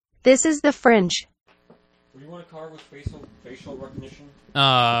This is the Fringe. Do you want a car with facial recognition?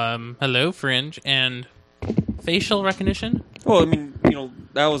 Hello, Fringe, and facial recognition? Well, I mean,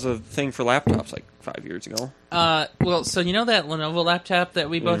 that was a thing for laptops like 5 years ago. Well, so you know that Lenovo laptop that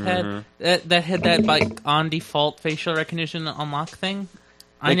we both had? That had that, like, on default facial recognition unlock thing?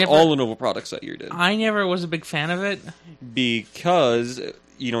 All Lenovo products that year did. I never was a big fan of it. Because,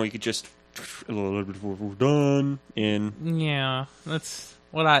 you could just a little bit before we're done, and... Yeah, that's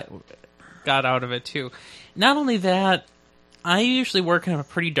what I got out of it, too. Not only that, I usually work in a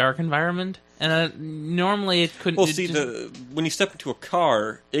pretty dark environment, and normally it couldn't... Well, when you step into a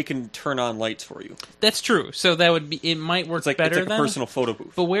car, it can turn on lights for you. That's true, so it might work better It's like then. a personal photo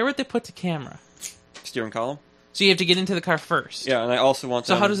booth. But where would they put the camera? Steering column. So you have to get into the car first. Yeah, and I also want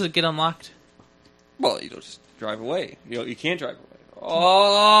So how does it get unlocked? Well, just drive away. You can't drive away.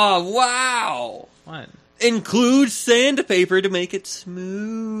 Oh, wow! What? Include sandpaper to make it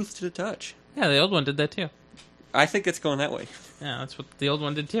smooth to the touch. Yeah, the old one did that too. I think it's going that way. Yeah, that's what the old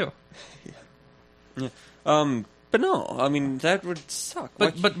one did too. Yeah. But no, I mean that would suck.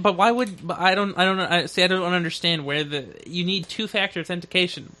 But why would? But I don't know. I don't understand where you need two-factor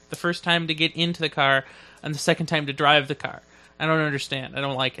authentication the first time to get into the car and the second time to drive the car. I don't understand. I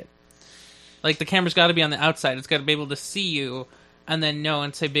don't like it. Like, the camera's got to be on the outside. It's got to be able to see you and then know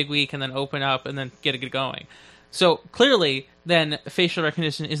and say big week and then open up and then get it going. So clearly, then facial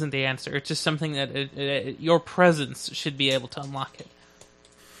recognition isn't the answer. It's just something that your presence should be able to unlock it.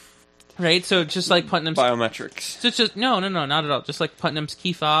 Right? So just like Putnam's... Biometrics. No, not at all. Just like Putnam's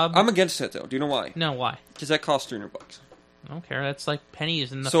key fob. I'm against it, though. Do you know why? No, why? Because that costs $300. I don't care. That's like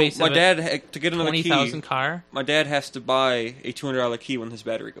pennies in the face my of dad, to get another key... 20,000 car. My dad has to buy a $200 key when his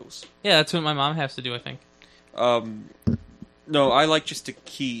battery goes. Yeah, that's what my mom has to do, I think. No, I like just a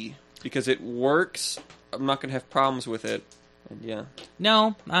key. Because it works. I'm not going to have problems with it. And yeah.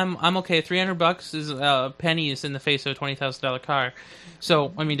 No, I'm okay. $300 is pennies in the face of a $20,000 car.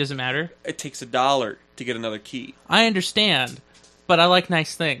 So, I mean, does it matter? It takes $1 to get another key. I understand, but I like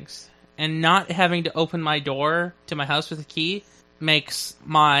nice things. And not having to open my door to my house with a key makes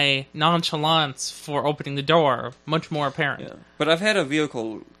my nonchalance for opening the door much more apparent. Yeah. But I've had a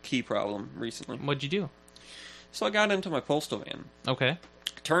vehicle key problem recently. What'd you do? So I got into my postal van. Okay.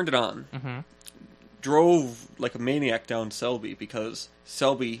 Turned it on. Mm-hmm. Drove like a maniac down Selby because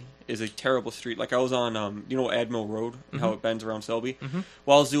Selby is a terrible street. Like I was on, Admiral Road and how it bends around Selby. Mm-hmm.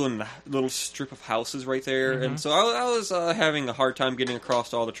 Well, I was doing the little strip of houses right there, and so I was having a hard time getting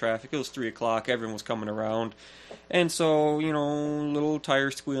across all the traffic. It was 3 o'clock. Everyone was coming around. And so, little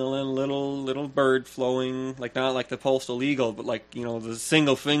tire squealing, little bird flowing, like not like the Postal Eagle, but like, the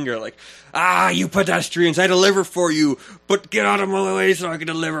single finger, like, you pedestrians, I deliver for you, but get out of my way so I can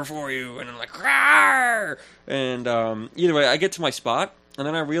deliver for you. And I'm like, rawr! And either way, I get to my spot, and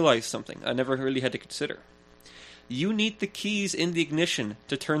then I realize something I never really had to consider. You need the keys in the ignition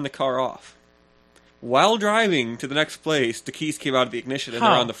to turn the car off. While driving to the next place, the keys came out of the ignition and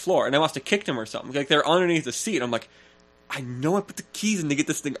they're on the floor. And I must have kicked them or something. Like, they're underneath the seat. I'm like, I know I put the keys in to get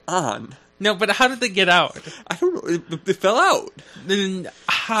this thing on. No, but how did they get out? I don't know. It fell out. Then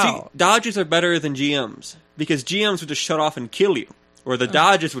how? See, Dodges are better than GMs. Because GMs would just shut off and kill you. Or the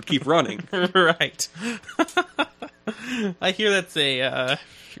Dodges would keep running. Right. I hear that's a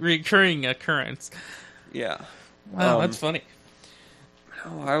recurring occurrence. Yeah. Wow, that's funny.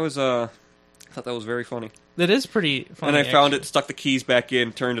 I thought that was very funny. That is pretty funny. And I found it, stuck the keys back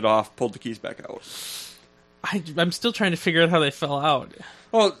in, turned it off, pulled the keys back out. I'm still trying to figure out how they fell out.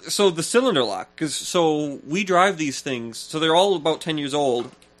 Well, so the cylinder lock, so we drive these things, so they're all about 10 years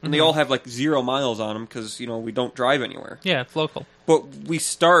old, and they all have like 0 miles on them because, we don't drive anywhere. Yeah, it's local. But we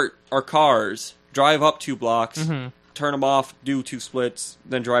start our cars, drive up 2 blocks, turn them off, do 2 splits,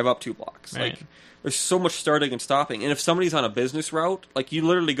 then drive up 2 blocks. Right. Like, there's so much starting and stopping. And if somebody's on a business route, like, you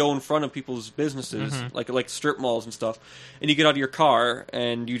literally go in front of people's businesses, like strip malls and stuff, and you get out of your car,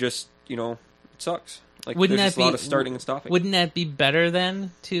 and you just, it sucks. Like, Wouldn't there's that just a lot of starting and stopping. Wouldn't that be better then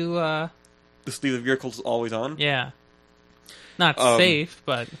to... Just leave the vehicles always on? Yeah. Not safe,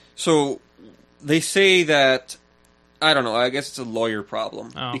 but... So, they say that... I don't know, I guess it's a lawyer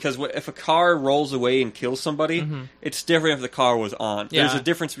problem. Oh. Because if a car rolls away and kills somebody, it's different if the car was on. Yeah. There's a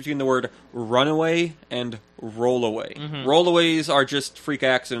difference between the word runaway and rollaway. Rollaways are just freak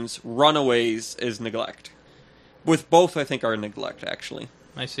accidents. Runaways is neglect. With both, I think, are neglect, actually.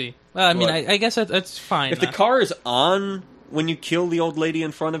 I see. Well, I mean, I guess that's fine. If the car is on when you kill the old lady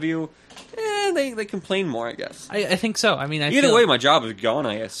in front of you, they complain more, I guess. I think so. I mean, Either way, my job is gone,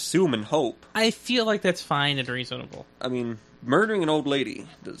 I assume and hope. I feel like that's fine and reasonable. I mean, murdering an old lady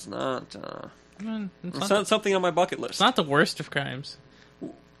does not... It's not something on my bucket list. It's not the worst of crimes.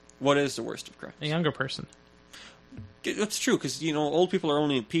 What is the worst of crimes? A younger person. That's true, because, old people are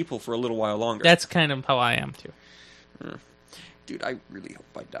only people for a little while longer. That's kind of how I am, too. Dude, I really hope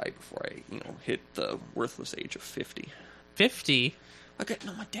I die before I, hit the worthless age of 50. 50?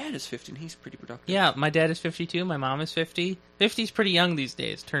 My dad is 50, and he's pretty productive. Yeah, my dad is 52, my mom is 50. 50's pretty young these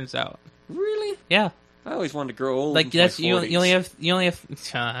days, turns out. Really? Yeah. I always wanted to grow old. Like, that's you only have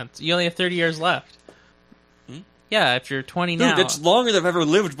 30 years left. Yeah, if you're 20 now. Dude, that's longer than I've ever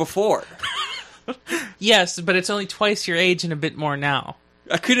lived before. Yes, but it's only twice your age and a bit more now.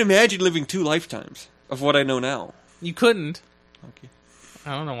 I couldn't imagine living 2 lifetimes of what I know now. You couldn't. Okay.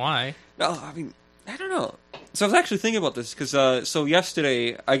 I don't know why. No, I mean, I don't know. So I was actually thinking about this, because so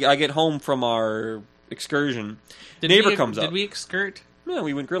yesterday, I get home from our excursion. Neighbor comes up. Did we excursion? Yeah,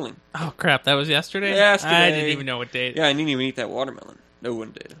 we went grilling. Oh, crap, that was yesterday? Yesterday. I didn't even know what date. Yeah, I didn't even eat that watermelon. No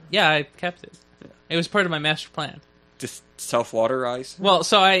one did. Yeah, I kept it. Yeah. It was part of my master plan. Just self-waterize? Well,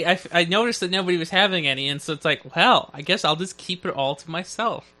 so I noticed that nobody was having any, and so it's like, well, I guess I'll just keep it all to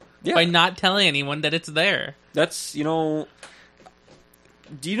myself. Yeah. By not telling anyone that it's there. That's, do you know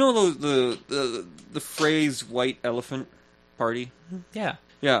the phrase white elephant party? Yeah.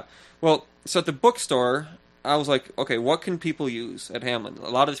 Yeah. Well, so at the bookstore, I was like, okay, what can people use at Hamlin? A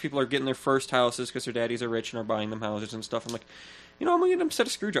lot of these people are getting their first houses because their daddies are rich and are buying them houses and stuff. I'm like, I'm going to get them a set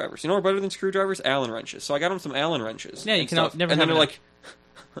of screwdrivers. You know what better than screwdrivers? Allen wrenches. So I got them some Allen wrenches. Yeah, you can never. And then they're like,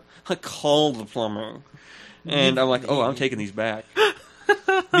 I called the plumber. And I'm like, I'm taking these back.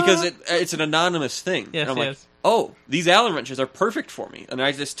 Because it's an anonymous thing. Yes, and I'm like, these Allen wrenches are perfect for me. And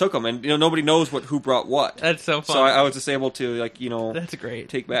I just took them, and nobody knows who brought what. That's so fun. So I was just able to, that's great.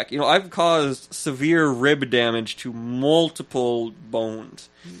 Take back. I've caused severe rib damage to multiple bones.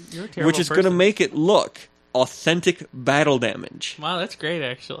 You're a terrible which is going to make it look authentic battle damage. Wow, that's great,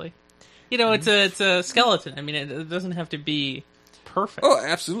 actually. It's a skeleton. I mean, it doesn't have to be perfect. Oh,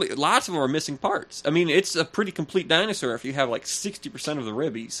 absolutely. Lots of them are missing parts. I mean, it's a pretty complete dinosaur if you have 60% of the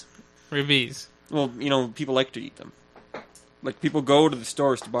ribbies. Ribbies. Well, people like to eat them. Like, people go to the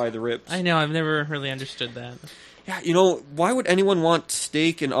stores to buy the ribs. I know, I've never really understood that. Yeah, why would anyone want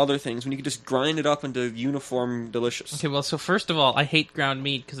steak and other things when you could just grind it up into uniform delicious? Okay, well, so first of all, I hate ground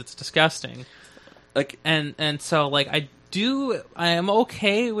meat because it's disgusting. And so I am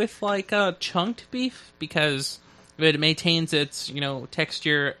okay with chunked beef because it maintains its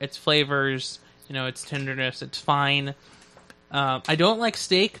texture, its flavors, its tenderness. It's fine. I don't like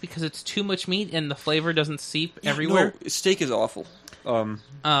steak because it's too much meat and the flavor doesn't seep everywhere. No, steak is awful.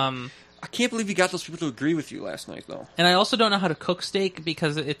 I can't believe you got those people to agree with you last night, though. And I also don't know how to cook steak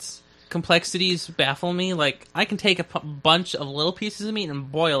because its complexities baffle me. I can take a bunch of little pieces of meat and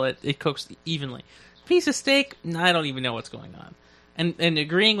boil it. It cooks evenly. Piece of steak, I don't even know what's going on. And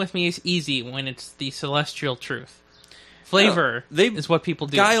agreeing with me is easy when it's the celestial truth. Flavor is what people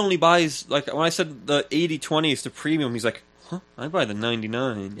do. Guy only buys, when I said the 80/20 is the premium, he's like, I buy the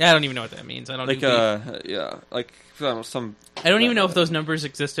 99. Yeah, I don't even know what that means. I don't I don't even know if those numbers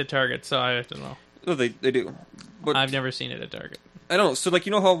exist at Target, so I don't know. No, they do. But I've never seen it at Target. I don't. So,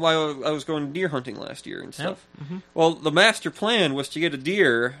 how I was going deer hunting last year and stuff? Yep. Mm-hmm. Well, the master plan was to get a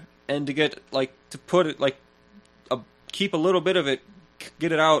deer and to get, to put it, keep a little bit of it,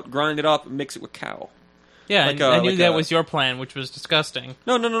 get it out, grind it up, and mix it with cow. Yeah, I knew that was your plan, which was disgusting.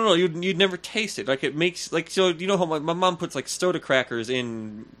 No. You'd never taste it. It makes, so how my mom puts, soda crackers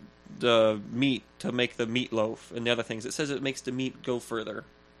in the meat to make the meatloaf and the other things. It says it makes the meat go further.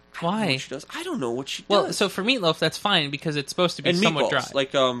 Why? I don't know what she does. Well, so for meatloaf, that's fine because it's supposed to be somewhat dry.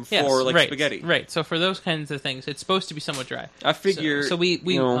 Spaghetti. Right. So for those kinds of things, it's supposed to be somewhat dry. I figure. So we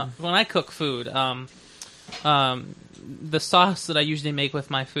when I cook food, the sauce that I usually make with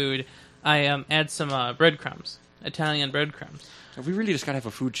my food, I add some breadcrumbs, Italian breadcrumbs. We really just gotta have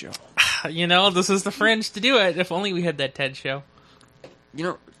a food show. This is the Fringe to do it. If only we had that TED show.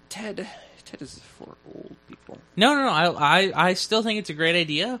 TED is for old people. No. I still think it's a great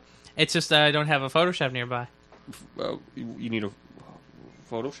idea. It's just that I don't have a Photoshop nearby. You need a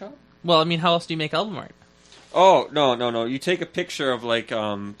Photoshop? Well, I mean, how else do you make album art? Oh, no. You take a picture of,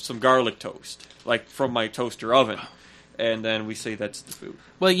 some garlic toast, from my toaster oven, and then we say that's the food.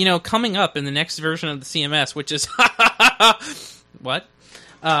 Well, coming up in the next version of the CMS, which is... What?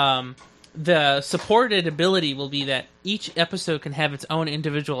 The supported ability will be that each episode can have its own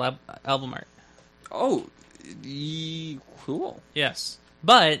individual album art. Oh, cool. Yes.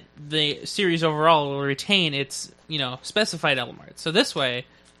 But the series overall will retain its, specified album art. So this way,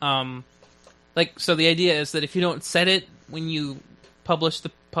 so the idea is that if you don't set it when you publish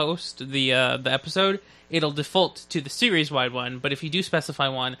the episode, it'll default to the series-wide one. But if you do specify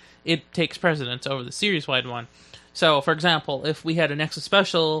one, it takes precedence over the series-wide one. So, for example, if we had a Nexus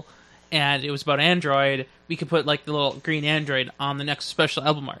Special and it was about Android, we could put like the little green Android on the Nexus Special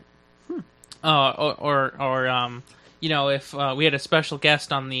album art. If we had a special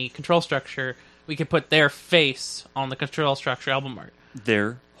guest on the control structure, we could put their face on the control structure album art.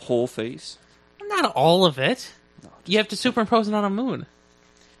 Their whole face? Not all of it. No, you have to superimpose it on a moon.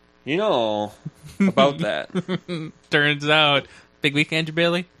 You know about that. Turns out. Big week, Andrew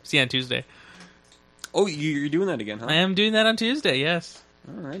Bailey. See you on Tuesday. Oh, you're doing that again, huh? I am doing that on Tuesday, yes.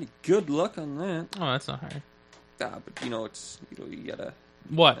 Alrighty, good luck on that. Oh, that's not hard. But you gotta...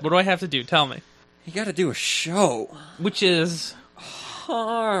 What? What do I have to do? Tell me. You gotta do a show. Which is...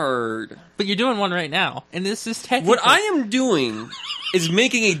 hard. But you're doing one right now, and this is technically... What I am doing is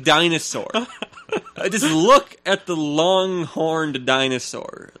making a dinosaur. Just look at the long-horned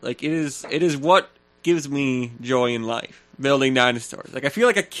dinosaur. Like, it is what gives me joy in life. Building dinosaurs. Like, I feel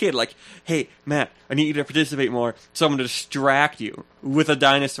like a kid. Like, hey, Matt, I need you to participate more. So I'm going to distract you with a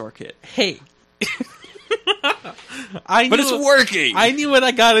dinosaur kit. Hey. But it's working. I knew what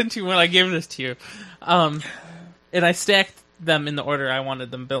I got into when I gave this to you. And I stacked them in the order I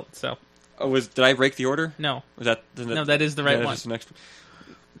wanted them built, so... Oh, did I break the order? No. No, that is the right one. Just an extra...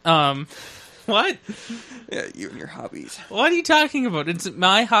 What? Yeah, you and your hobbies. What are you talking about? It's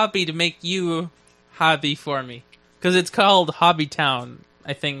my hobby to make you hobby for me. Because it's called Hobby Town.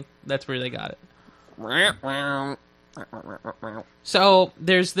 I think that's where they got it. So,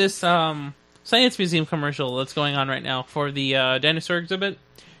 there's this Science Museum commercial that's going on right now for the dinosaur exhibit.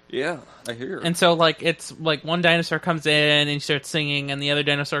 Yeah, I hear. And so, like, it's like one dinosaur comes in and he starts singing, and the other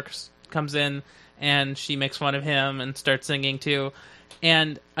dinosaur comes in and she makes fun of him and starts singing too.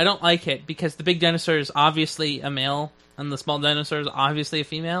 And I don't like it because the big dinosaur is obviously a male and the small dinosaur is obviously a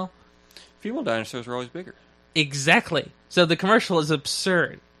female. Female dinosaurs are always bigger. Exactly. So the commercial is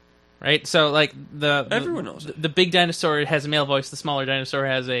absurd, right? So like everyone knows it. The big dinosaur has a male voice, the smaller dinosaur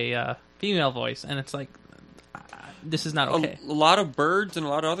has a female voice, and it's like this is not okay. A lot of birds and a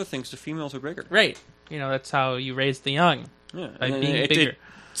lot of other things, the females are bigger. Right. You know, that's how you raise the young. Yeah, by being bigger. It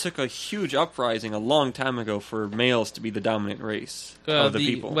took a huge uprising a long time ago for males to be the dominant race of the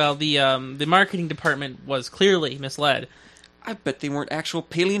people. Well, the marketing department was clearly misled. I bet they weren't actual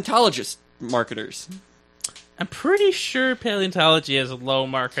paleontologist marketers. I'm pretty sure paleontology has a low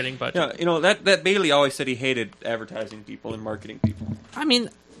marketing budget. Yeah, you know, that Bailey always said he hated advertising people and marketing people. I mean,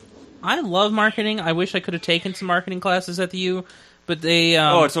 I love marketing. I wish I could have taken some marketing classes at the U, but they...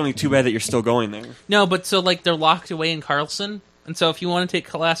 it's only too bad that you're still going there. No, but so, like, they're locked away in Carlson, and so if you want to take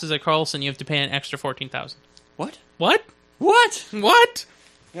classes at Carlson, you have to pay an extra $14,000. What? What? What? What?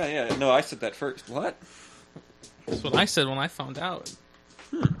 Yeah, no, I said that first. What? That's what I said when I found out.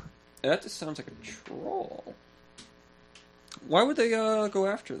 That just sounds like a troll. Why would they go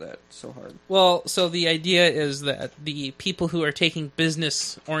after that so hard? Well, so the idea is that the people who are taking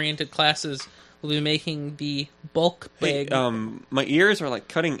business-oriented classes will be making the bulk bag. Hey, my ears are like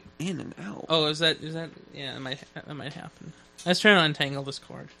cutting in and out. Oh, is that? Yeah, that might happen. Let's try to untangle this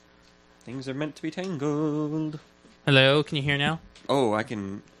cord. Things are meant to be tangled. Hello, can you hear now? Oh, I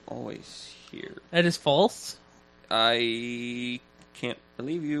can always hear. That is false. I can't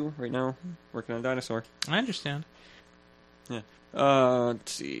believe you right now. Working on a dinosaur. I understand. Yeah.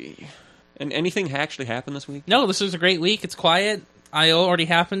 Let's see. And anything actually happened this week? No, this was a great week. It's quiet. I.O. already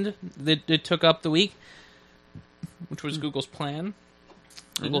happened. It took up the week, which was Google's plan.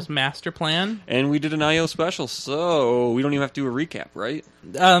 Google's master plan. And we did an I.O. special, so we don't even have to do a recap, right?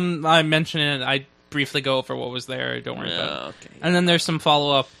 I mentioned it. I briefly go over what was there. Don't worry about it. Okay. And then there's some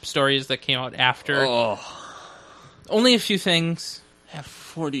follow-up stories that came out after. Oh. Only a few things. I have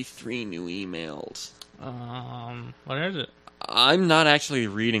 43 new emails. What is it? I'm not actually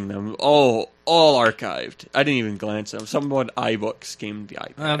reading them. Oh, all archived. I didn't even glance at them. Some about iBooks came to the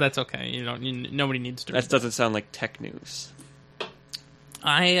iPad. Oh, that's okay. Nobody needs to read that. Doesn't sound like tech news.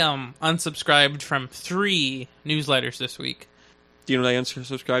 I unsubscribed from 3 newsletters this week. Do you know what I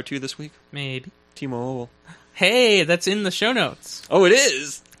unsubscribed to this week? Maybe. T-Mobile. Hey, that's in the show notes. Oh, it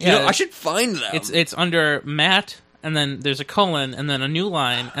is? Yeah, I should find them. It's under Matt, and then there's a colon, and then a new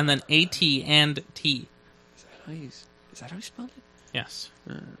line, and then AT and T. Is that how you spelled it? Yes.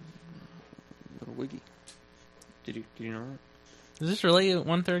 Little wiggy. Did you know that? Is this really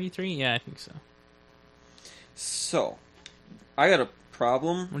 133? Yeah, I think so. So, I got a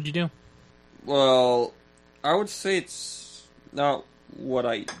problem. What'd you do? Well, I would say it's not what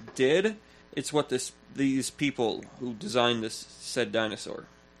I did. It's what these people who designed this said dinosaur.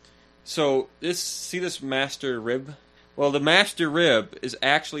 So, this master rib? Well, the master rib is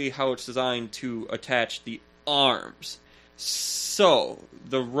actually how it's designed to attach the arms. So,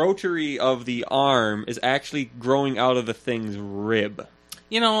 the rotary of the arm is actually growing out of the thing's rib.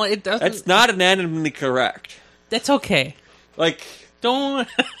 You know, it doesn't... That's not anatomically correct. That's okay. Like... Don't...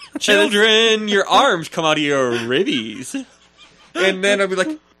 Children, your arms come out of your ribbies. And then I'll be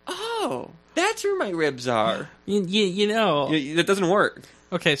like, oh, that's where my ribs are. You know... That doesn't work.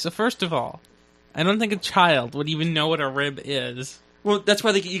 Okay, so first of all, I don't think a child would even know what a rib is. Well, that's why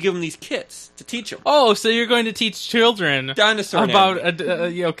you give them these kits to teach them. Oh, so you're going to teach children Dinosaur about It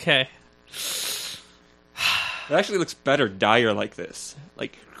okay. actually looks better dire like this.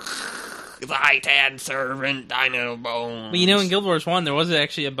 Like, the ATN servant dino bones. But you know, in Guild Wars 1, there was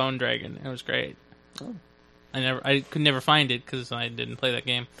actually a bone dragon. It was great. Oh. I could never find it because I didn't play that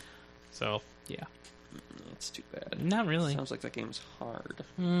game. So, yeah. That's too bad. Not really. Sounds like that game's hard.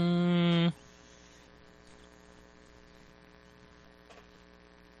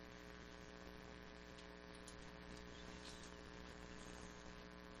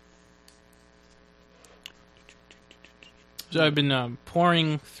 So I've been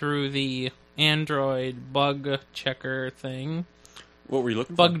pouring through the Android bug checker thing. What were you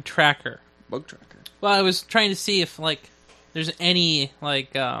looking for? Bug tracker. Bug tracker. Well, I was trying to see if, like, there's any,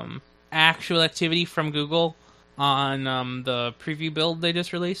 like, actual activity from Google on the preview build they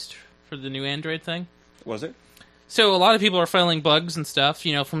just released for the new Android thing. Was it? So a lot of people are filing bugs and stuff,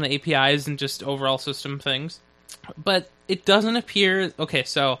 you know, from the APIs and just overall system things. But it doesn't appear... Okay,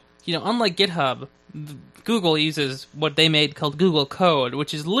 so, you know, unlike GitHub, Google uses what they made called Google Code,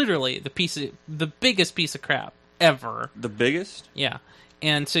 which is literally the biggest piece of crap ever. The biggest? Yeah.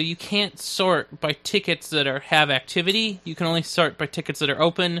 And so you can't sort by tickets that have activity. You can only sort by tickets that are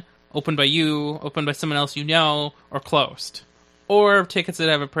open by you, open by someone else you know, or closed. Or tickets that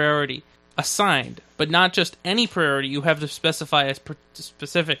have a priority assigned. But not just any priority, you have to specify a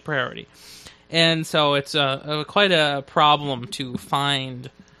specific priority. And so it's quite a problem to find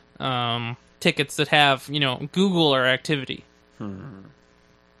tickets that have, you know, Google or activity.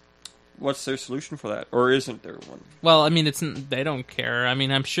 What's their solution for that, or isn't there one? Well, I mean, they don't care. I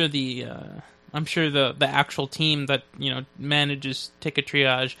mean, I'm sure the actual team that, you know, manages ticket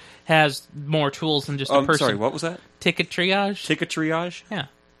triage has more tools than just a person. Sorry, what was that? Ticket triage. Ticket triage? Yeah.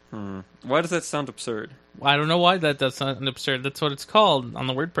 Why does that sound absurd? I don't know why that does sound absurd. That's what it's called on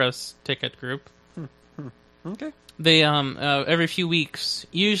the WordPress ticket group. Okay. They every few weeks,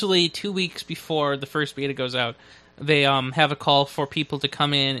 usually 2 weeks before the first beta goes out, they have a call for people to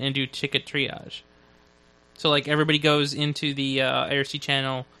come in and do ticket triage. So, like, everybody goes into the IRC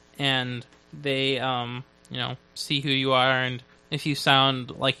channel and they you know, see who you are, and if you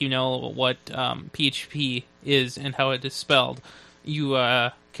sound like you know what PHP is and how it is spelled, you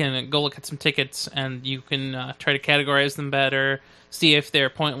can go look at some tickets and you can try to categorize them better, see if they're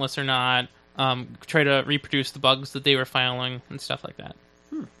pointless or not. Try to reproduce the bugs that they were filing and stuff like that.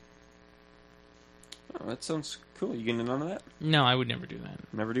 Oh, that sounds cool. You getting in on that? No, I would never do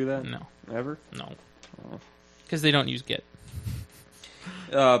that. Never do that? No. Ever? No. Oh. Because they don't use Git.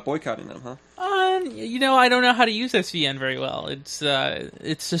 Boycotting them, huh? You know, I don't know how to use SVN very well. It's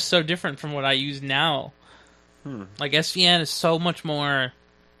just so different from what I use now. Like, SVN is so much more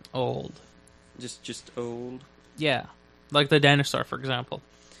old. Just old? Yeah. Like the Dinosaur, for example.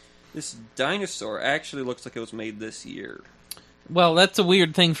 This Dinosaur actually looks like it was made this year. Well, that's a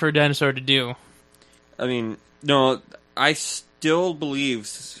weird thing for a dinosaur to do. I mean, no, I still believe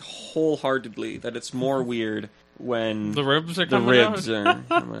wholeheartedly that it's more weird when the ribs are coming out.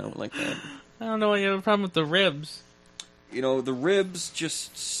 I don't like that. I don't know why you have a problem with the ribs. You know, the ribs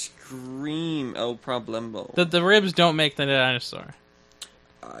just scream El Problemo. The ribs don't make the dinosaur.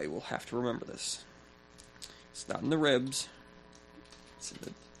 I will have to remember this. It's not in the ribs. It's in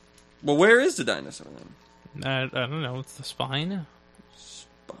the... Well, where is the dinosaur then? I don't know. It's the spine.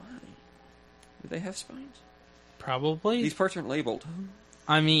 Spine? Do they have spines? Probably. These parts aren't labeled.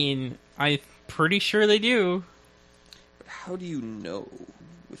 I mean, I'm pretty sure they do. But how do you know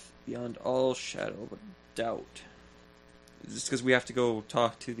with beyond all shadow of a doubt? Is this because we have to go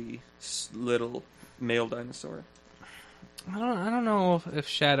talk to the little male dinosaur? I don't know if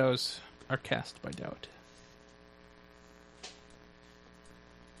shadows are cast by doubt.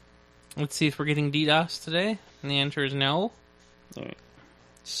 Let's see if we're getting DDoS today. And the answer is no. Alright.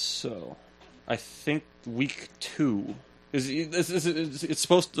 So, I think week 2 it's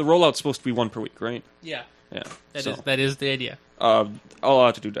supposed. The rollout's supposed to be 1 per week, right? Yeah. Yeah. That is the idea. All I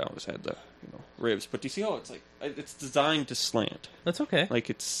have to do now is add the ribs. But do you see how it's like it's designed to slant? That's okay. Like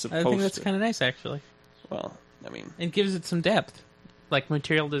it's supposed. I think that's kind of nice, actually. Well, I mean, it gives it some depth, like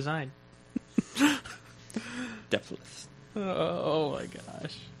material design. Depthless. Oh my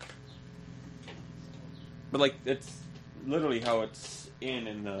gosh. But like it's literally how it's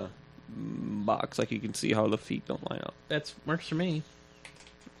in the box. Like, you can see how the feet don't line up. That works for me.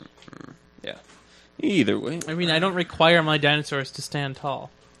 Yeah. Either way. I mean, I don't require my dinosaurs to stand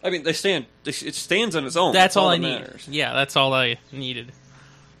tall. I mean, they stand. It stands on its own. That's all I that need. matters. Yeah, that's all I needed.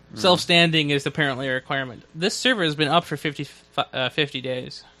 Self-standing is apparently a requirement. This server has been up for 50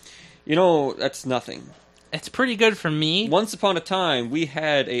 days. You know, that's nothing. It's pretty good for me. Once upon a time, we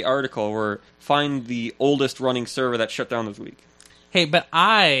had a article where find the oldest running server that shut down this week. Hey, but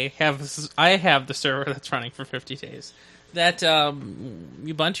I have the server that's running for 50 days. That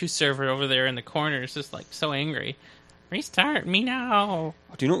Ubuntu server over there in the corner is just like so angry. Restart me now.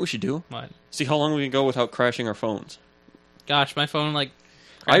 Do you know what we should do? What? See how long we can go without crashing our phones. Gosh, my phone I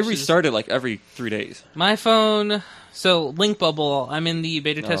crashes. restart it like every 3 days. My phone. So Link Bubble. I'm in the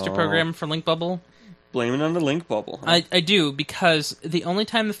beta tester program for Link Bubble. Blame it on the link bubble. Huh? I do, because the only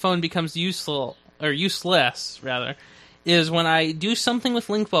time the phone becomes useful, or useless, rather, is when I do something with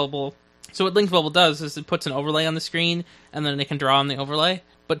Link Bubble. So what Link Bubble does is it puts an overlay on the screen, and then it can draw on the overlay.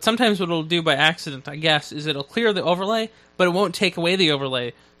 But sometimes what it'll do by accident, I guess, is it'll clear the overlay, but it won't take away the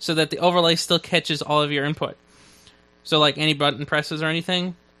overlay, so that the overlay still catches all of your input. So like any button presses or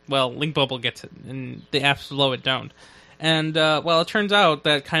anything, well, Link Bubble gets it, and the apps below it don't. And, well, it turns out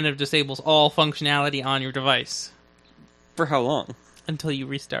that kind of disables all functionality on your device. For how long? Until you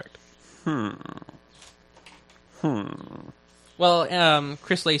restart. Well,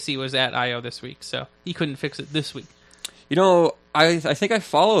 Chris Lacey was at I.O. this week, so he couldn't fix it this week. You know, I think I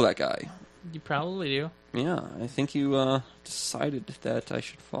follow that guy. You probably do. Yeah, I think you decided that I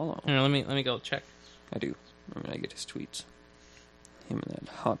should follow. Here, let me go check. I do. I mean, I get his tweets. Him and that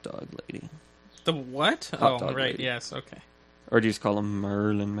hot dog lady. The what? Hot oh, dog right, lady. yes, okay. Or do you just call him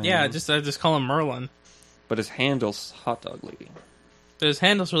Merlin Man? Yeah, I just call him Merlin. But his handle's hot dog lady. His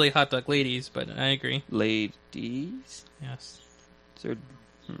handle's really hot dog ladies, but I agree. Ladies? Yes. Is there,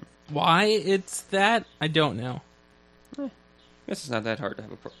 Why it's that, I don't know. I guess it's not that hard to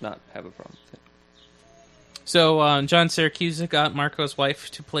not have a problem with it. So, John Syracuse got Marco's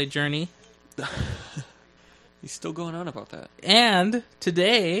wife to play Journey. He's still going on about that. And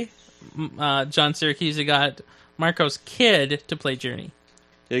today, John Syracuse got Marco's kid to play Journey.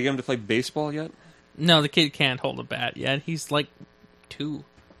 Did you get him to play baseball yet? No, the kid can't hold a bat yet. He's like 2.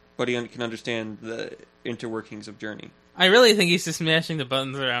 But he can understand the interworkings of Journey. I really think he's just smashing the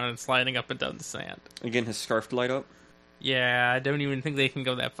buttons around and sliding up and down the sand. Again, his scarf to light up? Yeah, I don't even think they can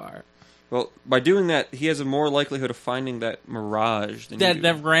go that far. Well, by doing that, he has a more likelihood of finding that mirage than you do.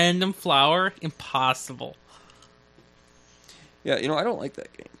 That random flower? Impossible. Yeah, you know, I don't like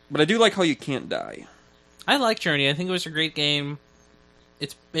that game. But I do like how you can't die. I like Journey. I think it was a great game.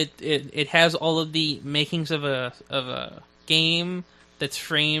 It has all of the makings of a game that's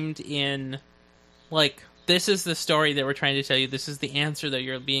framed in, like, this is the story that we're trying to tell you. This is the answer that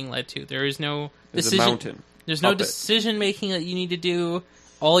you're being led to. There is no There's a mountain. There's no decision making that you need to do.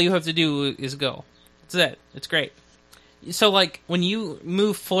 All you have to do is go. That's it. It's great. So, like, when you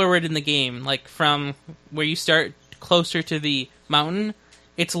move forward in the game, like, from where you start closer to the mountain,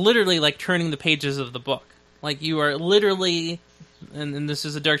 it's literally like turning the pages of the book. Like, you are literally, and this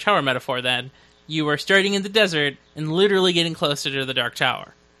is a Dark Tower metaphor then, you are starting in the desert and literally getting closer to the Dark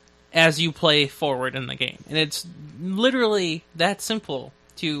Tower as you play forward in the game. And it's literally that simple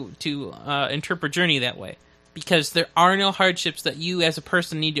to interpret Journey that way. Because there are no hardships that you as a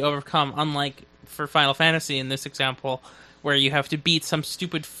person need to overcome, unlike for Final Fantasy in this example, where you have to beat some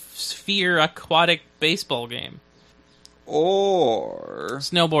stupid sphere aquatic baseball game. Or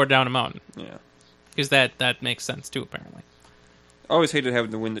snowboard down a mountain. Yeah. Because that makes sense too, apparently. I always hated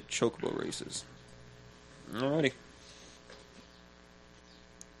having to win the chocobo races. Alrighty.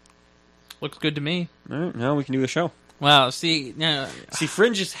 Looks good to me. Alright, now we can do the show. Well, see,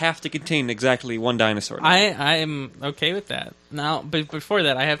 fringes have to contain exactly one dinosaur. I am okay with that. Now, but before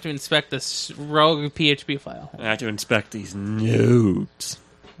that, I have to inspect this rogue PHP file. I have to inspect these notes.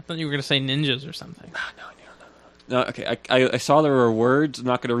 I thought you were going to say ninjas or something. No, okay, I saw there were words. I'm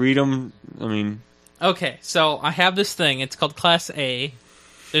not going to read them. I mean... Okay, so I have this thing. It's called class A.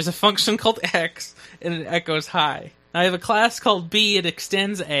 There's a function called X, and it echoes hi. I have a class called B. It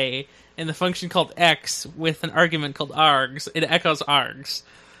extends A. And the function called X with an argument called args. It echoes args.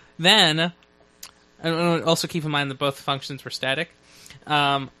 Then, and also keep in mind that both functions were static.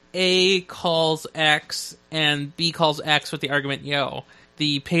 A calls X and B calls X with the argument yo.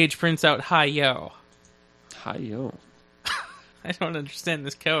 The page prints out hi yo. Hi yo. I don't understand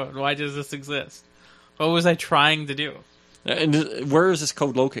this code. Why does this exist? What was I trying to do? And where is this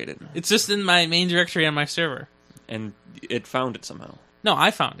code located? It's just in my main directory on my server. And it found it somehow. No,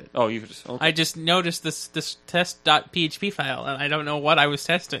 I found it. Oh, you just... Okay. I just noticed this test.php file, and I don't know what I was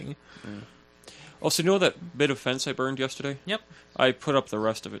testing. Oh, so you know that bit of fence I burned yesterday? Yep. I put up the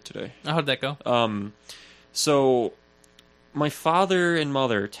rest of it today. Oh, how'd that go? So my father and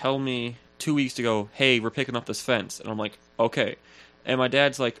mother tell me 2 weeks ago, hey, we're picking up this fence. And I'm like, okay. And my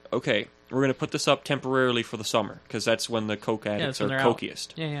dad's like, okay, we're going to put this up temporarily for the summer, because that's when the coke addicts are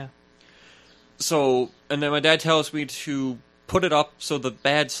cokiest. Yeah. So, and then my dad tells me to put it up so the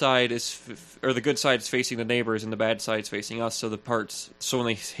bad side is, or the good side is facing the neighbors and the bad side's facing us, so the parts, so when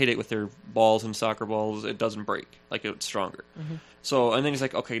they hit it with their balls and soccer balls, it doesn't break, like it's stronger. Mm-hmm. So, and then he's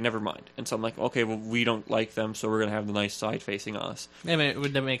like, okay, never mind. And so I'm like, okay, well, we don't like them, so we're going to have the nice side facing us. I mean,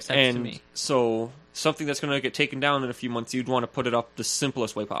 would that make sense to me? So, something that's going to get taken down in a few months, you'd want to put it up the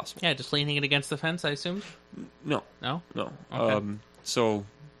simplest way possible. Yeah, just leaning it against the fence, I assumed? No. No? No. Okay. So,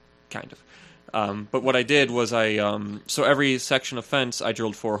 kind of. But what I did was so every section of fence I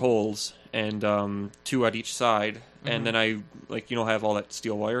drilled 4 holes, and 2 at each side, and then I, have all that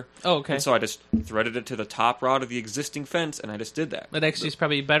steel wire. Oh, okay. And so I just threaded it to the top rod of the existing fence, and I just did that. That actually is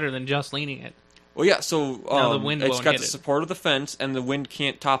probably better than just leaning it. Well, yeah, so the wind it's won't got hit the it. support of the fence, and the wind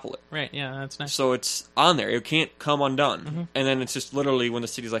can't topple it. Right, yeah, that's nice. So it's on there. It can't come undone. And then it's just literally when the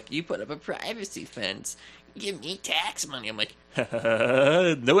city's like, you put up a privacy fence, give me tax money. I'm like,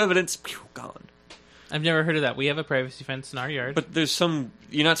 no evidence, gone. I've never heard of that. We have a privacy fence in our yard. But there's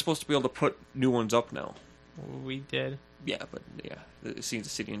you're not supposed to be able to put new ones up now. We did. Yeah, but it seems the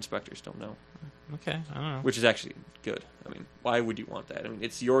city inspectors don't know. Okay, I don't know. Which is actually good. I mean, why would you want that? I mean,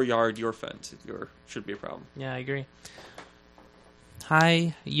 it's your yard, your fence. Should be a problem. Yeah, I agree.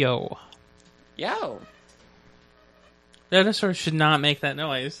 Hi, yo. Yo. Dinosaur should not make that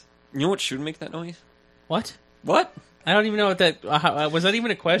noise. You know what should make that noise? What? What? I don't even know what that... was that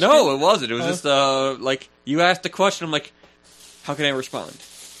even a question? No, it wasn't. It was just, you asked a question, I'm like, how can I respond?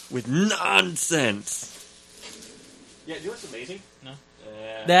 With nonsense. Yeah, you know what's amazing? No.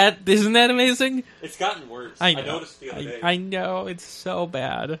 Isn't that amazing? It's gotten worse. I noticed the other day. I know, it's so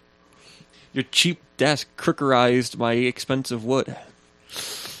bad. Your cheap desk crookerized my expensive wood.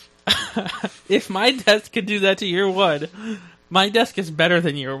 If my desk could do that to your wood, my desk is better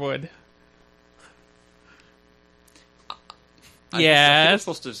than your wood. Yeah. I'm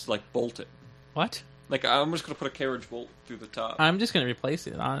supposed to just, bolt it. What? I'm just going to put a carriage bolt through the top. I'm just going to replace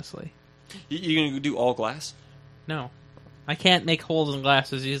it, honestly. You're going to do all glass? No. I can't make holes in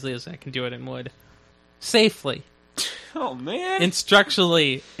glass as easily as I can do it in wood. Safely. Oh, man. And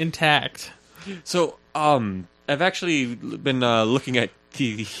structurally intact. So, I've actually been looking at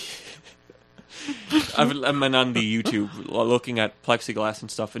the... I've been on the YouTube looking at plexiglass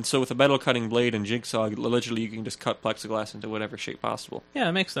and stuff, and so with a metal cutting blade and jigsaw, allegedly you can just cut plexiglass into whatever shape possible. Yeah,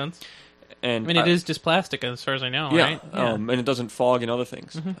 that makes sense. And I mean, it is just plastic as far as I know, yeah, right? Yeah, and it doesn't fog and other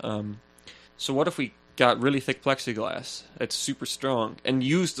things. Mm-hmm. So what if we got really thick plexiglass that's super strong and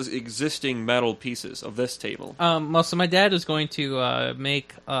used the existing metal pieces of this table? So my dad is going to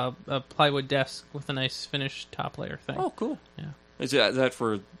make a plywood desk with a nice finished top layer thing. Oh, cool. Yeah. Is that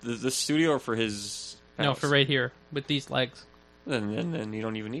for the studio or for his house? No, for right here with these legs. Then you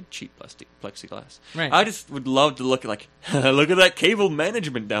don't even need cheap plexiglass. Right. I just would love to look at look at that cable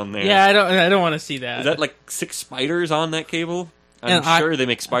management down there. Yeah, I don't want to see that. Is that 6 spiders on that cable? I'm sure they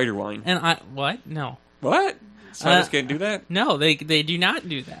make spider wine. And what? No. What? Spiders can't do that? No, they do not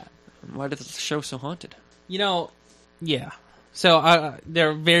do that. Why is the show so haunted? Yeah. So there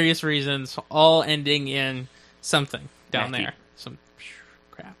are various reasons, all ending in something down Mackie. there. Some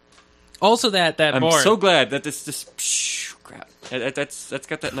crap. Also, that I'm board. so glad that this crap. That's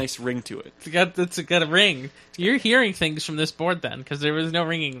got that nice ring to it. It's got a ring. You're hearing things from this board then, because there was no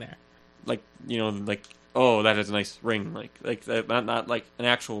ringing there. Oh, that is a nice ring. Not like an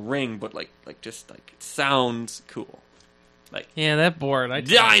actual ring, but it sounds cool. Yeah, that board.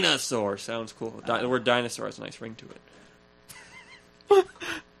 Dinosaur sounds cool. The word dinosaur has a nice ring to it.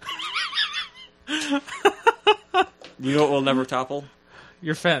 You know what will never topple?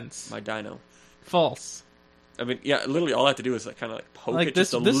 Your fence. My dino. False. I mean, yeah, literally all I have to do is kind of poke it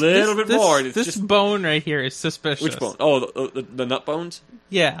just a this, little bit more. And it's this just... bone right here is suspicious. Which bone? Oh, the nut bones?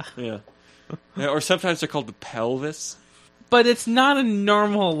 Yeah. Yeah. Or sometimes they're called the pelvis. But it's not a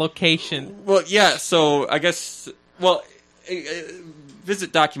normal location. Well, yeah, so I guess... Well,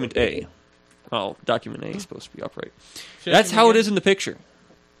 visit document A. Oh, document A is supposed to be upright. That's how it is in the picture.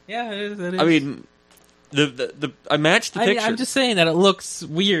 Yeah, it is. I mean... I matched the picture. I'm just saying that it looks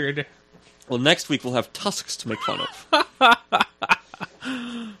weird. Well, next week we'll have tusks to make fun of.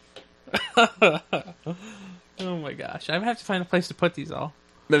 Oh my gosh. I have to find a place to put these all.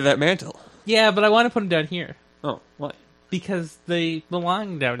 That mantle. Yeah, but I want to put them down here. Oh, why? Because they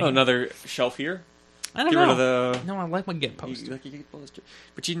belong down here. Oh, another shelf here? I don't Get know. rid of the... No, I like my gate post. You get poster.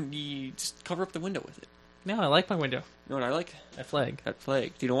 But you just cover up the window with it. No, I like my window. You know what I like? That flag. That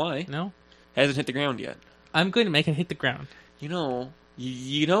flag. Do you know why? No? Hasn't hit the ground yet. I'm going to make it hit the ground. You know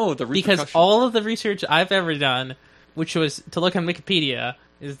the repercussions. Because all of the research I've ever done, which was to look on Wikipedia,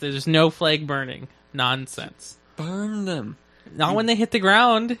 is there's no flag burning. Nonsense. Burn them. Not when they hit the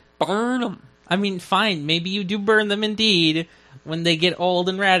ground. Burn them. I mean, fine. Maybe you do burn them indeed when they get old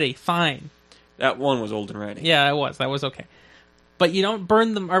and ratty. Fine. That one was old and ratty. Yeah, it was. That was okay. But you don't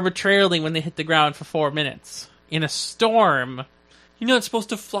burn them arbitrarily when they hit the ground for 4 minutes. In a storm. You're not supposed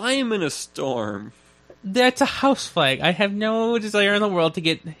to fly them in a storm. That's a house flag. I have no desire in the world to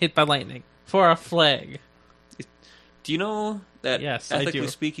get hit by lightning. For a flag. Do you know that, yes, I ethically do.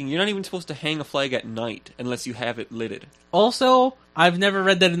 speaking, you're not even supposed to hang a flag at night unless you have it lidded? Also, I've never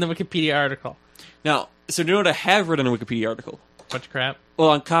read that in the Wikipedia article. Now, so do you know what I have read in a Wikipedia article? Bunch of crap. Well,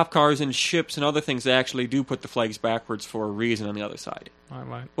 on cop cars and ships and other things, they actually do put the flags backwards for a reason on the other side.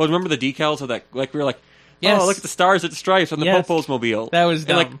 Why? Well, remember the decals of that? Like, we were like, Yes. oh, look at the stars and stripes on the Yes. Popo's mobile. That was And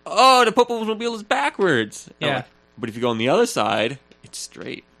dumb. like, oh, the Popo's mobile is backwards. And I'm Yeah. like, but if you go on the other side, it's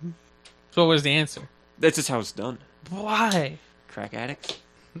straight. So what was the answer? That's just how it's done. Why? Crack addicts.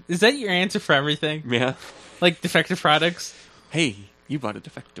 Is that your answer for everything? Yeah. Like defective products? Hey, you bought a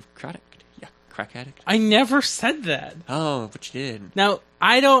defective product. Yeah, crack addict. I never said that. Oh, but you did. Now,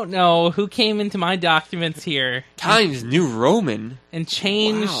 I don't know who came into my documents here Times New Roman. and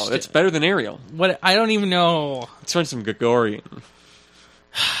changed Wow, that's better than Arial. what I don't even know. Let's find some Gregorian.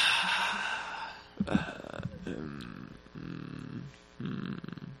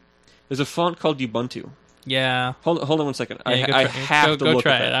 There's a font called Ubuntu. Yeah. Hold on 1 second. Yeah, I have to go look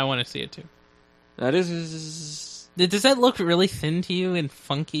try at it. that. I want to see it too. That is. Does that look really thin to you and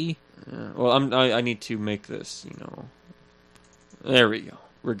funky? Well, I need to make this. There we go.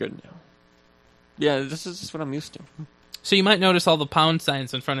 We're good now. Yeah, this is just what I'm used to. So you might notice all the pound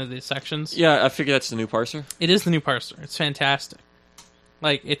signs in front of these sections. Yeah, I figure that's the new parser. It is the new parser. It's fantastic.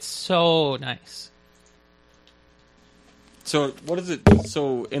 Like, it's so nice. So what is it?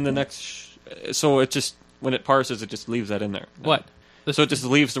 So in the next, so it just when it parses, it just leaves that in there. What? So it just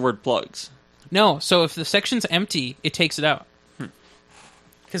leaves the word plugs. No, so if the section's empty, it takes it out.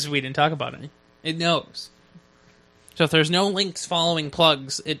 Because we didn't talk about it. It knows. So if there's no links following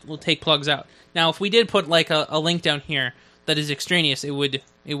plugs, it will take plugs out. Now, if we did put like a link down here that is extraneous, it would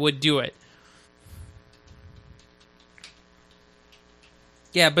do it.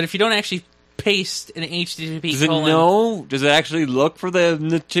 Yeah, but if you don't actually paste an HTTP Does it know? Does it actually look for the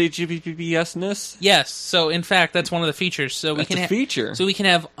HTTPS-ness? Yes. So in fact, that's one of the features. So we That's can a feature. So we can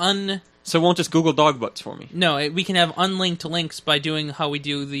have So it won't just Google dog butts for me. No, we can have unlinked links by doing how we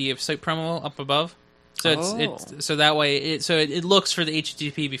do the site promo up above. So it's so that way it looks for the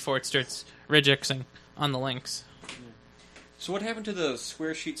HTTP before it starts regexing on the links. So what happened to the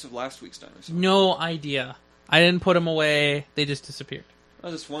square sheets of last week's Dinosaur? No idea. I didn't put them away. They just disappeared. I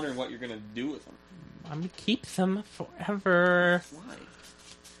was just wondering what you're going to do with them. I'm going to keep them forever. Why?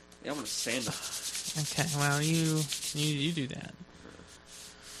 Yeah, I'm going to sand them. Okay, well, you do that.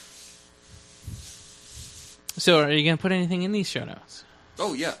 So are you going to put anything in these show notes?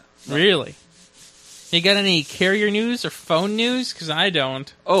 Oh, yeah. No. Really? You got any carrier news or phone news? Because I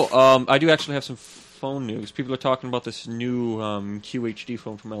don't. Oh, I do actually have some phone news. People are talking about this new QHD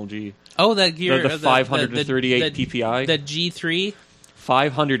phone from LG. Oh, that gear. The 538 PPI. The G3?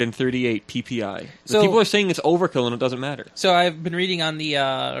 538 PPI. So people are saying it's overkill and it doesn't matter. So I've been reading on the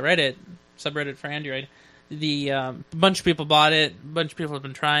Reddit, subreddit for Android, a bunch of people bought it, a bunch of people have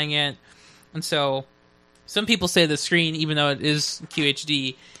been trying it, and so some people say the screen, even though it is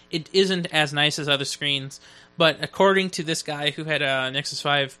QHD, it isn't as nice as other screens. But according to this guy who had a Nexus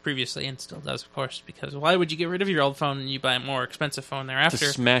 5 previously, and still does, of course, because why would you get rid of your old phone and you buy a more expensive phone thereafter? To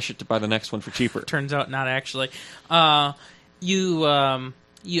smash it to buy the next one for cheaper. Turns out not actually. You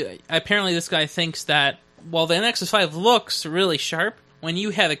apparently this guy thinks that while the Nexus 5 looks really sharp, when you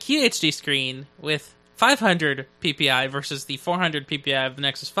have a QHD screen with 500 PPI versus the 400 PPI of the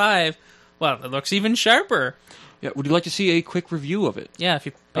Nexus 5, well, it looks even sharper. Yeah, would you like to see a quick review of it? Yeah, if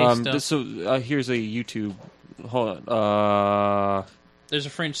you paste here's a YouTube. Hold on. There's a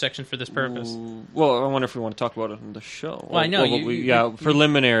Fringe section for this purpose. Well, I wonder if we want to talk about it on the show. Well, I know.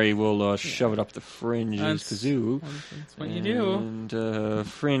 Preliminary, we'll shove it up the Fringe's kazoo. That's what you do. And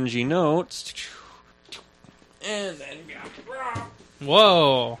fringy notes. And then...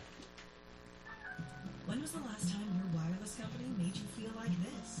 Whoa. When was the last time your wireless company made you feel like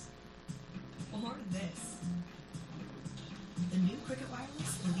this? Or this? The new Cricket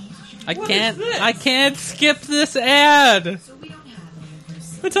Wireless believes you should I can't skip this ad. So we don't have any of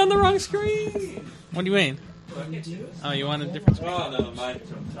this. It's on the wrong screen. What do you mean? What you do? Oh, you want a different screen? Oh no, mine's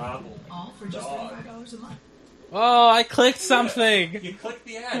topple. All for just $35 a month. Oh, I clicked something. You clicked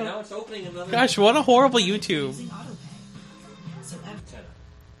the ad. Now it's opening another. Gosh, what a horrible YouTube. Using autopay.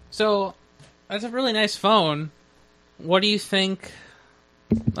 So So, that's a really nice phone. What do you think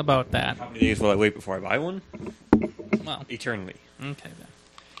about that? How many days will I wait before I buy one? Well, Eternally. okay then.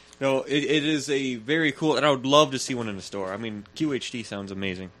 No, it is a very cool, and I would love to see one in the store. I mean, QHD sounds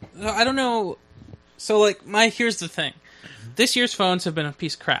amazing. I don't know. So, like, here's the thing. This year's phones have been a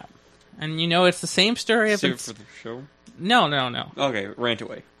piece of crap. And you know it's the same story. Save it for the show? No. Okay, rant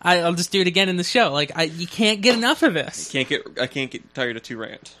away. I'll just do it again in the show. Like, you can't get enough of this. I can't get tired of 2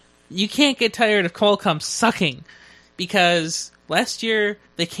 rant. You can't get tired of Qualcomm sucking. Because last year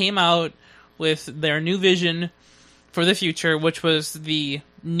they came out with their new vision for the future, which was the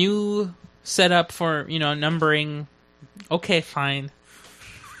new setup for, numbering. Okay, fine.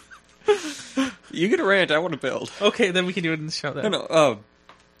 You get a rant, I want to build. Okay, then we can do it in the show then. No.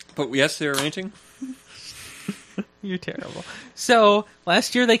 But yes, they're ranting. You're terrible. So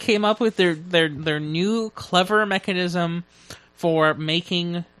last year they came up with their new clever mechanism for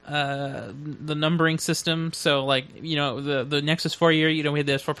making the numbering system. So the Nexus 4 year, we had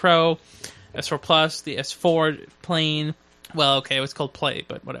the S4 Pro, S4 Plus, the S4 Plane. Well, okay, it was called Play,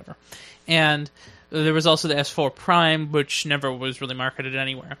 but whatever. And there was also the S4 Prime, which never was really marketed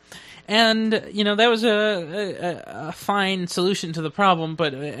anywhere. And, that was a fine solution to the problem,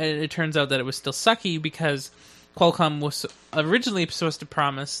 but it turns out that it was still sucky because Qualcomm was originally supposed to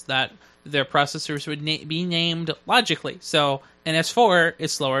promise that their processors would be named logically. So an S4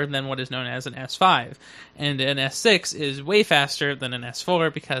 is slower than what is known as an S5, and an S6 is way faster than an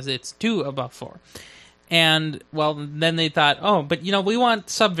S4 because it's 2 above 4. And, well, then they thought, but, we want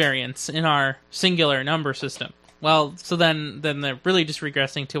subvariants in our singular number system. Well, so then they're really just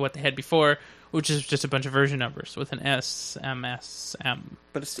regressing to what they had before, which is just a bunch of version numbers with an S, M, S, M.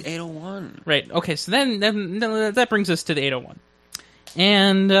 But it's the 801. Right, okay, so then that brings us to the 801.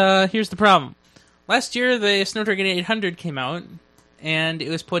 And here's the problem. Last year, the Snapdragon 800 came out, and it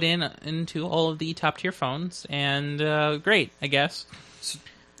was put into all of the top-tier phones, and great, I guess. So,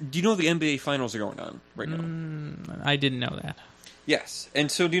 do you know the NBA Finals are going on right now? I didn't know that. Yes,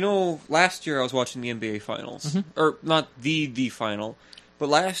 and so do you know, last year I was watching the NBA Finals, or not the final, but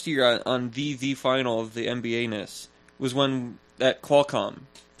last year on the final of the NBA-ness was when that Qualcomm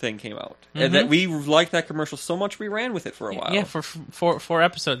thing came out, and that we liked that commercial so much we ran with it for a while. Yeah, for four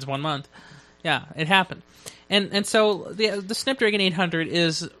episodes, 1 month. Yeah, it happened, and so the Snapdragon 800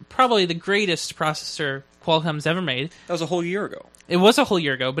 is probably the greatest processor Qualcomm's ever made. That was a whole year ago. It was a whole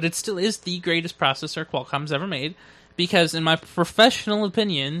year ago, but it still is the greatest processor Qualcomm's ever made. Because, in my professional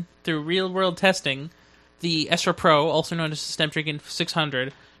opinion, through real-world testing, the S4 Pro, also known as the Snapdragon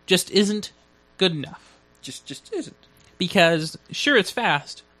 600, just isn't good enough. Just isn't. Because, sure, it's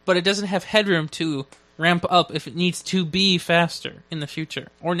fast, but it doesn't have headroom to ramp up if it needs to be faster in the future.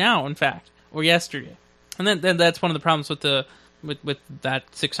 Or now, in fact. Or yesterday. And then that's one of the problems with that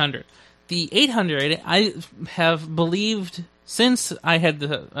 600. The 800, I have believed, since I had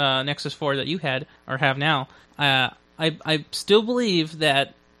the Nexus 4 that you had, or have now, I still believe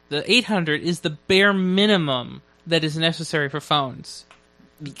that the 800 is the bare minimum that is necessary for phones.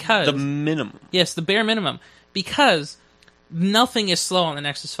 Because the minimum. Yes, the bare minimum. Because nothing is slow on the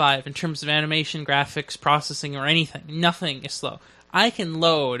Nexus 5 in terms of animation, graphics, processing, or anything. Nothing is slow. I can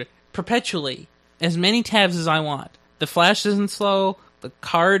load perpetually as many tabs as I want. The flash isn't slow, the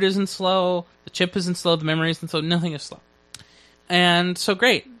card isn't slow, the chip isn't slow, the memory isn't slow, nothing is slow. And so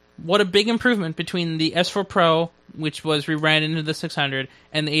great. What a big improvement between the S4 Pro, which was rebranded into the 600,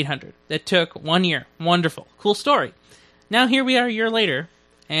 and the 800. That took 1 year. Wonderful. Cool story. Now here we are a year later,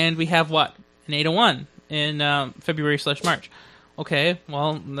 and we have what? An 801 in February/March. Okay,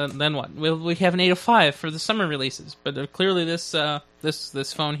 well, then what? We have an 805 for the summer releases, but clearly this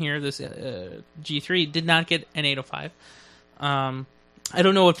phone here, this G3, did not get an 805. I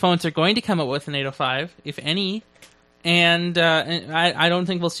don't know what phones are going to come up with an 805, if any. And I don't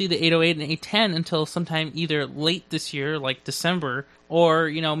think we'll see the 808 and 810 until sometime either late this year, like December,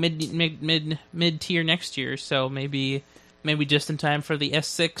 or mid tier next year. So maybe just in time for the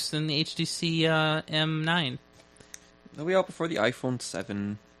S6 and the HTC M9. They'll be out before the iPhone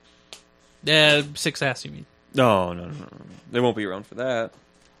 7. 6S, you mean? No. They won't be around for that.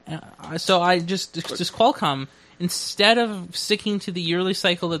 So I just Qualcomm, instead of sticking to the yearly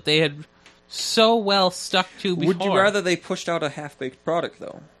cycle that they had so well stuck to before. Would you rather they pushed out a half-baked product,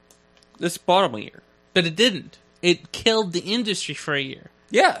 though? This bottom year. But it didn't. It killed the industry for a year.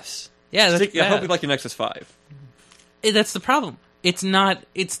 Yes. Yeah, that's I hope bad. you like your Nexus 5. That's the problem. It's not.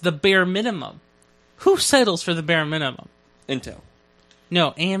 It's the bare minimum. Who settles for the bare minimum? Intel.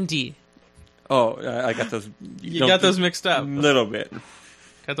 No, AMD. Oh, I got those. You got those mixed up. Little bit.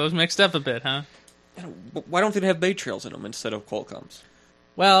 Got those mixed up a bit, huh? Why don't they have Bay Trails in them instead of Qualcomm's?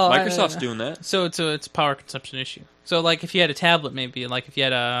 Well, Microsoft's doing that. So it's a power consumption issue. So like if you had a tablet, maybe like if you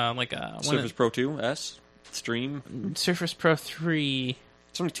had a Surface Pro 2 S Stream. Surface Pro 3.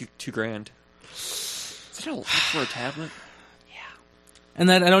 It's only two grand. Is that a lot for a tablet? And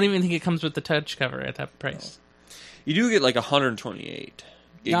then I don't even think it comes with the touch cover at that price. No. You do get like 128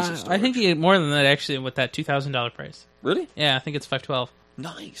 gigs of storage. I think you get more than that actually with that $2,000 price. Really? Yeah, I think it's $512.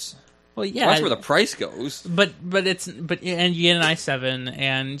 Nice. Well, yeah, Well, that's where the price goes. But and you get an i7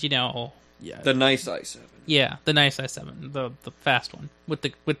 and The nice i7. Yeah, the nice i7, the fast one with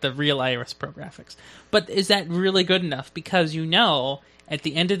the real Iris Pro graphics. But is that really good enough? Because at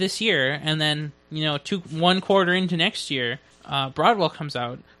the end of this year, and then 1 quarter into next year, Broadwell comes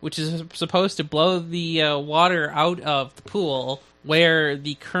out, which is supposed to blow the water out of the pool where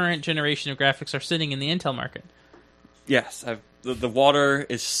the current generation of graphics are sitting in the Intel market. Yes, the water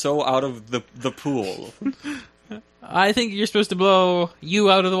is so out of the pool. I think you're supposed to blow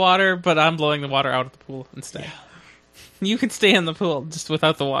you out of the water, but I'm blowing the water out of the pool instead. Yeah. You can stay in the pool just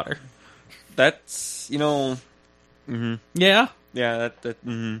without the water. That's Mm-hmm. Yeah. Yeah. That.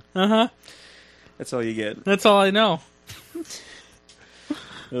 Mm-hmm. That's all you get. That's all I know.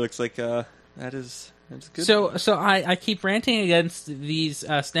 It looks like that's good. So I keep ranting against these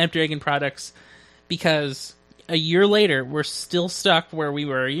Snapdragon products because a year later we're still stuck where we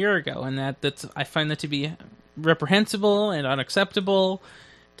were a year ago, and that's I find that to be reprehensible and unacceptable,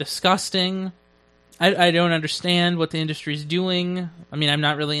 disgusting. I don't understand what the industry's doing. I mean, I'm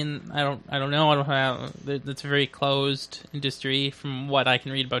not really in. I don't know. It's a very closed industry from what I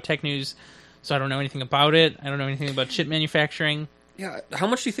can read about tech news. So I don't know anything about it. I don't know anything about chip manufacturing. Yeah, how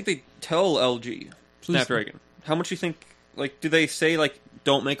much do you think they tell LG Snapdragon? How much do you think? Like, do they say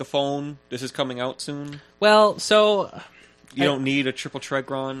don't make a phone? This is coming out soon. Well, so you don't need a triple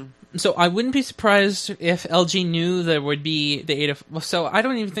Tregron. So I wouldn't be surprised if LG knew there would be the 8. Well, so I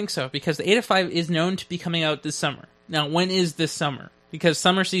don't even think so because the 805 is known to be coming out this summer. Now, when is this summer? Because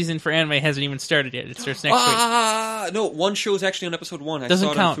summer season for anime hasn't even started yet. It starts next week. No, one show is actually on episode 1. I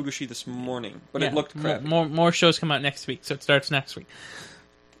saw it on Fugushi this morning, but it looked crappy. More shows come out next week, so it starts next week.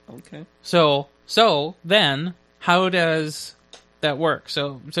 Okay. So then, how does that work?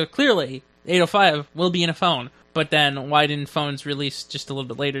 So clearly, 805 will be in a phone, but then why didn't phones release just a little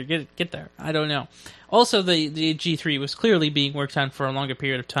bit later to get there? I don't know. Also, the G3 was clearly being worked on for a longer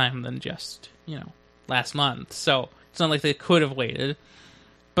period of time than just, last month. So it's not like they could have waited.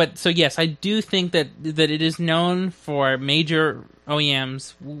 But so yes, I do think that it is known for major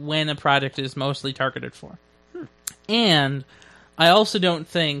OEMs when a product is mostly targeted for. And I also don't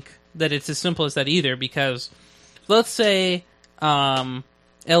think that it's as simple as that either, because let's say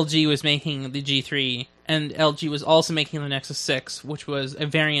LG was making the G3 and LG was also making the Nexus 6, which was a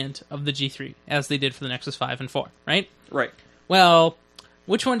variant of the G3, as they did for the Nexus 5 and 4, right? Right. Well,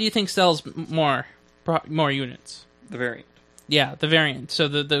 which one do you think sells more units? The variant. Yeah, the variant. So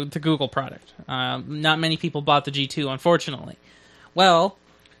the Google product. Not many people bought the G2, unfortunately. Well,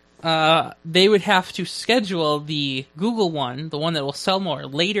 they would have to schedule the Google one, the one that will sell more,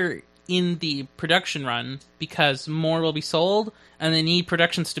 later in the production run because more will be sold and they need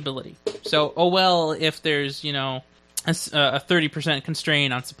production stability. So, if there's, a 30%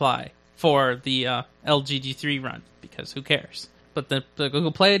 constraint on supply for the LG G3 run, because who cares? But the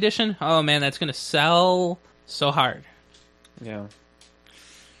Google Play Edition, oh man, that's going to sell so hard. Yeah.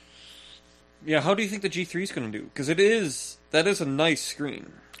 Yeah, how do you think the G3 is going to do? Because that is a nice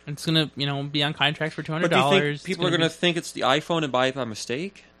screen. It's going to, be on contract for $200. But do you think people are going to think it's the iPhone and buy it by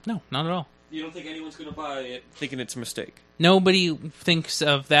mistake? No, not at all. You don't think anyone's going to buy it thinking it's a mistake? Nobody thinks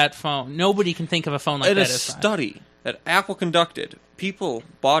of that phone. Nobody can think of a phone like that. In a study that Apple conducted, people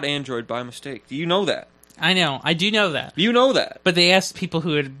bought Android by mistake. Do you know that? I know. I do know that. You know that. But they asked people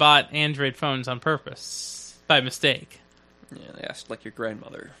who had bought Android phones on purpose by mistake. Yeah, they asked like your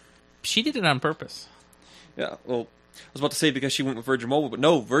grandmother. She did it on purpose. Yeah, well, I was about to say because she went with Virgin Mobile, but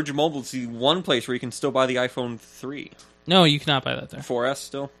no, Virgin Mobile is the one place where you can still buy the iPhone 3. No, you cannot buy that there. 4S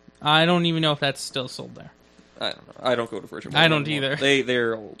still? I don't even know if that's still sold there. I don't know. I don't go to Virgin Mobile. I don't either.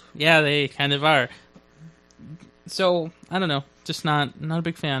 They're old. Yeah, they kind of are. So, I don't know. Just not a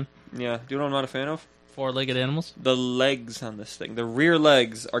big fan. Yeah, do you know what I'm not a fan of? Four-legged animals? The legs on this thing. The rear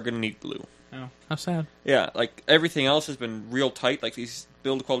legs are going to need glue. Oh, how sad. Yeah, like everything else has been real tight. Like these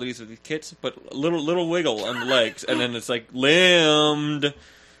build qualities of the kits, but a little wiggle on the legs, and then it's like limbed,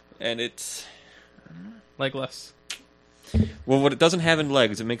 and it's Legless. well, what it doesn't have in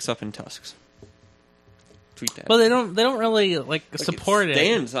legs, it makes up in tusks. Tweet that. Well, they don't really support it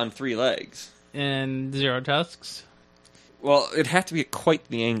stands on 3 legs and 0 tusks. Well, it'd have to be at quite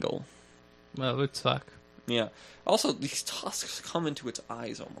the angle. Well, it would suck. Yeah. Also, these tusks come into its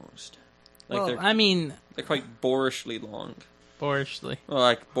eyes almost. Well, they're quite boarishly long. Boarishly. Well,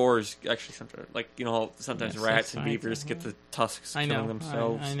 like boars actually sometimes, like sometimes Yes, rats and that's right. beavers get the tusks I killing know.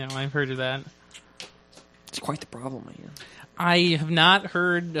 themselves. I know. I've heard of that. It's quite the problem, man. I have not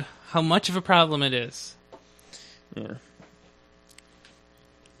heard how much of a problem it is. Yeah.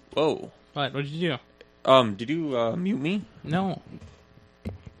 Whoa. What? What did you do? Did you mute me? No.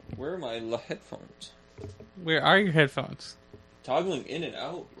 Where are my headphones? Where are your headphones? Toggling in and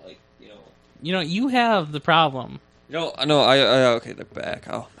out, You have the problem. No, okay, they're back.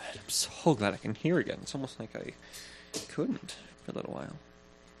 Oh, man, I'm so glad I can hear again. It's almost like I couldn't for a little while.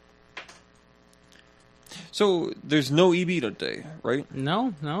 So, there's no EB today, right?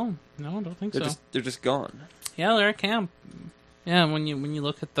 No, don't think so. They're just gone. Yeah, they're at camp. Yeah, when you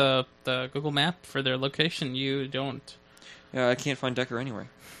look at the Google map for their location, you don't. Yeah, I can't find Decker anywhere.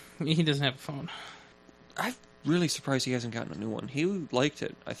 He doesn't have a phone. I'm really surprised he hasn't gotten a new one. He liked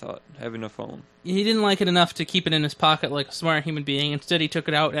it, I thought, having a phone. He didn't like it enough to keep it in his pocket like a smart human being. Instead, he took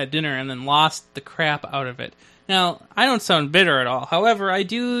it out at dinner and then lost the crap out of it. Now, I don't sound bitter at all. However, I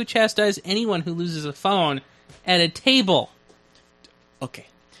do chastise anyone who loses a phone at a table. Okay,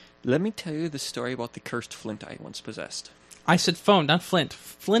 let me tell you the story about the cursed flint I once possessed. I said phone, not flint.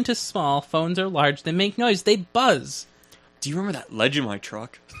 Flint is small, phones are large, they make noise, they buzz. Do you remember that ledge in my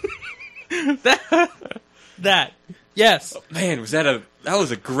truck? That. Yes. Oh, man, that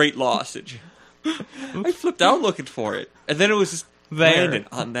was a great losage. I flipped out looking for it, and then it was just landing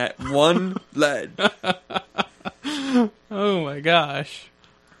on that one ledge. Oh my gosh.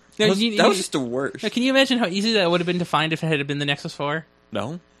 Now, that was just the worst. Now, can you imagine how easy that would have been to find if it had been the Nexus 4?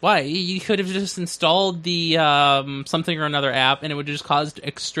 No. Why? You could have just installed the something or another app, and it would have just caused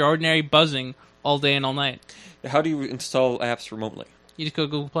extraordinary buzzing all day and all night. How do you install apps remotely? You just go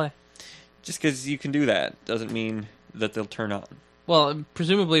Google Play. Just because you can do that doesn't mean that they'll turn on. Well,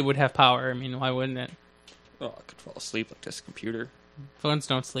 presumably it would have power. I mean, why wouldn't it? Oh, I could fall asleep like this computer. Phones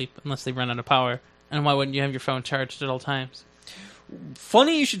don't sleep unless they run out of power. And why wouldn't you have your phone charged at all times?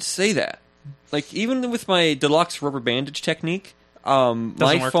 Funny you should say that. Like, even with my deluxe rubber bandage technique,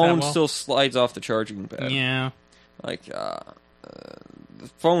 my phone still slides off the charging pad. Yeah. Like, the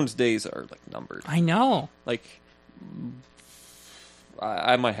phone's days are, like, numbered. I know. Like,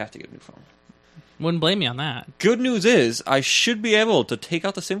 I might have to get a new phone. Wouldn't blame me on that. Good news is, I should be able to take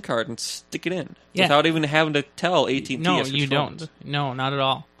out the SIM card and stick it in. Yeah. Without even having to tell AT&T. No, you don't. No, not at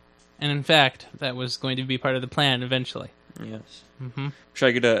all. And in fact, that was going to be part of the plan eventually. Yes. Mm-hmm. Should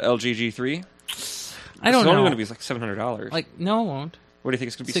I get a LG G3? I don't know. It's only going to be like $700. Like, no, it won't. What do you think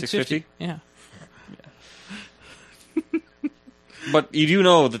it's going to be? $650? Yeah. But you do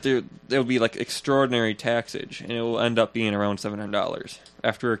know that there'll be like extraordinary taxage, and it will end up being around $700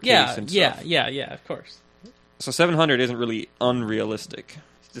 after a case and stuff. Yeah, of course. So $700 isn't really unrealistic;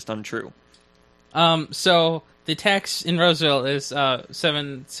 it's just untrue. So the tax in Roseville is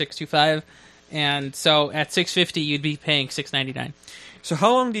 $7,625, and so at $650 you'd be paying $699. So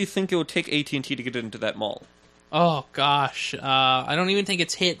how long do you think it would take AT&T to get into that mall? Oh gosh, I don't even think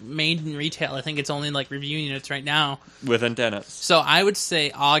it's made in retail. I think it's only like review units right now with antennas. So I would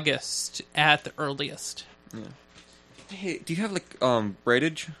say August at the earliest. Yeah. Hey, do you have like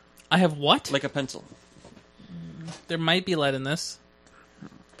braidage? I have what? Like a pencil. There might be lead in this. I'm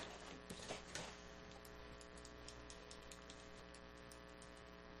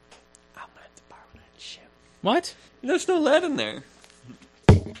gonna have to borrow that shit. What? There's no lead in there.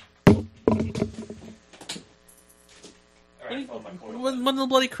 What in the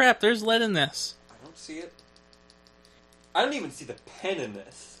bloody crap? There's lead in this. I don't see it. I don't even see the pen in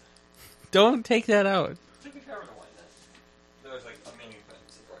this. Don't take that out. Take a camera to wind this. There's like a million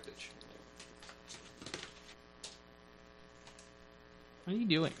pens of garbage. What are you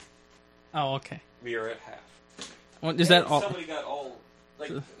doing? Oh, okay. We are at half. What is that all? Somebody got all. Like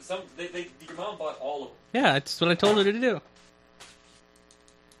your mom bought all of them. Yeah, that's what I told her to do.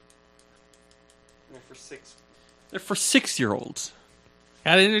 They're for 6-year-olds.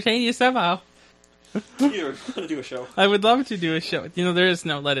 Gotta entertain you somehow. You want to do a show? I would love to do a show. You know, there is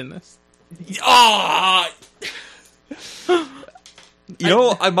no lead in this. Ah!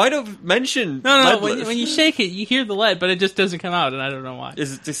 I might have mentioned. No. When you shake it, you hear the lead, but it just doesn't come out, and I don't know why.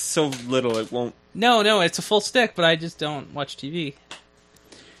 Is it just so little it won't? No, it's a full stick, but I just don't watch TV.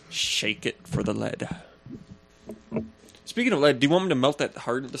 Shake it for the lead. Speaking of lead, do you want me to melt that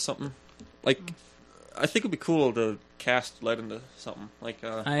hard into something? Like, I think it'd be cool to cast lead into something. Like,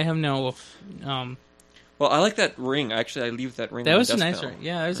 I have no. Well, I like that ring. Actually, I leave that ring. That on was the a desk nice panel. ring.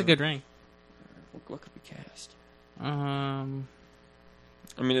 Yeah, that was a good ring. What could we cast? Um,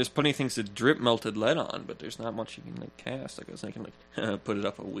 I mean, there's plenty of things to drip melted lead on, but there's not much you can like cast. Like I was thinking, like put it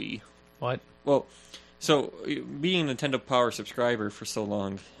up a Wii. what? Well, so being a Nintendo Power subscriber for so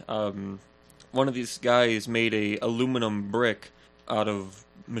long, one of these guys made a aluminum brick out of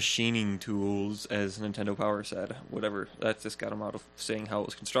machining tools, as Nintendo Power said. Whatever. That just got him out of saying how it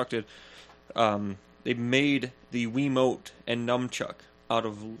was constructed. They made the Wiimote and nunchuck out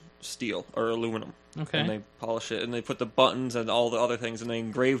of steel or aluminum. Okay. And they polished it, and they put the buttons and all the other things, and they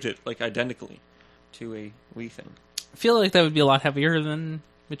engraved it like identically to a Wii thing. I feel like that would be a lot heavier than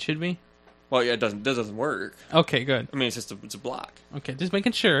it should be. Well, yeah, that doesn't work. Okay, good. I mean, it's just it's a block. Okay, just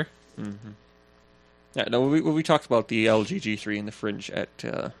making sure. Mm-hmm. Yeah, no, we talked about the LG G3 and the Fringe at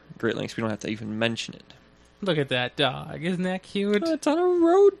great lengths. We don't have to even mention it. Look at that dog. Isn't that cute? It's on a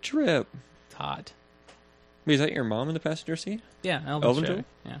road trip. It's hot. Wait, is that your mom in the passenger seat? Yeah, Elvin Joe. Joe?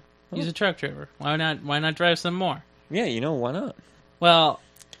 Yeah, he's a truck driver. Why not drive some more? Yeah, why not? Well,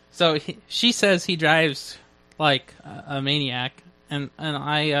 so she says he drives like a maniac, and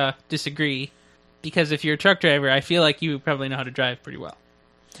I disagree, because if you're a truck driver, I feel like you probably know how to drive pretty well.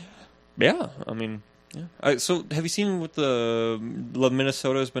 Yeah, I mean, yeah. So, have you seen what the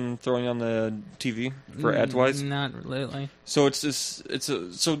Minnesota has been throwing on the TV for ads-wise? Not lately. So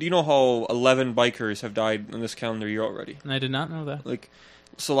so do you know how 11 bikers have died in this calendar year already? I did not know that. Like,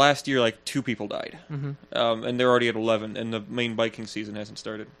 so last year, like 2 people died, Mm-hmm. and they're already at 11, and the main biking season hasn't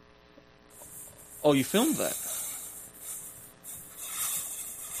started. Oh, you filmed that?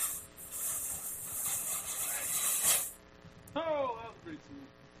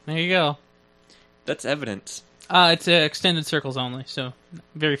 There you go. That's evidence. It's extended circles only, so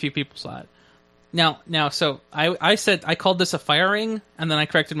very few people saw it. Now, so I said I called this a fire ring, and then I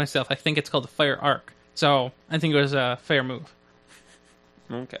corrected myself. I think it's called a fire arc. So I think it was a fair move.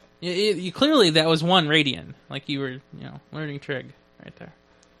 Okay. You clearly that was one radian, like you were, learning trig right there.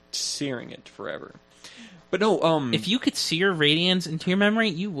 Searing it forever. But no, If you could sear radians into your memory,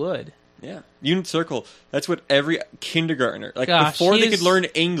 you would. yeah, unit circle. That's what every kindergartner, like, Gosh, before they he could is- learn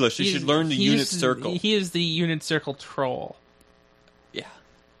English, they He's- should learn the he's- unit circle. He is the unit circle troll. Yeah.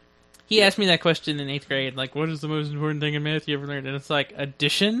 He asked me that question in 8th grade, like, what is the most important thing in math you ever learned? And it's like,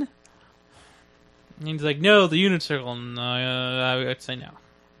 addition? And he's like, no, the unit circle. No, I would say no.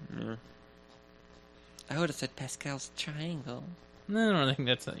 Yeah. I would have said Pascal's triangle. No, I don't think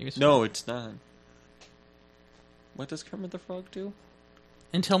that's that useful. No, it's not. What does Kermit the Frog do?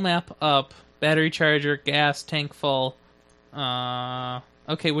 Intel map up, battery charger, gas tank full.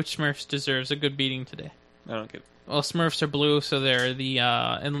 Okay, which Smurfs deserves a good beating today? I don't get it. Well, Smurfs are blue, so they're the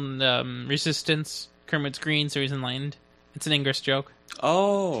resistance. Kermit's green, so he's enlightened. It's an Ingress joke.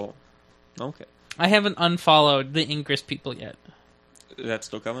 Oh. Okay. I haven't unfollowed the Ingress people yet. Is that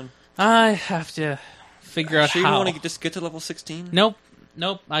still coming? I have to figure out Sure, how. you want to just get to level 16? Nope,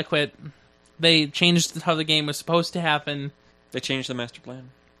 I quit. They changed how the game was supposed to happen. They changed the master plan.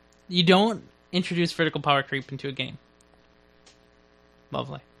 You don't introduce vertical power creep into a game.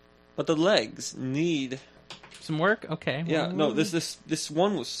 Lovely. But the legs need... Some work? Okay. Yeah, well, no, this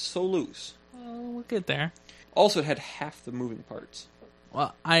one was so loose. we'll get there. Also, it had half the moving parts.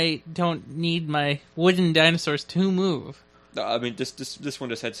 Well, I don't need my wooden dinosaurs to move. I mean, this one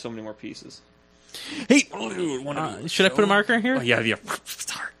just had so many more pieces. Hey, Should I put a marker here? Oh, yeah.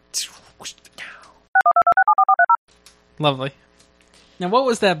 Lovely. Now, what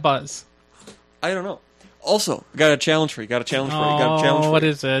was that buzz? I don't know. Also, got a challenge for you. What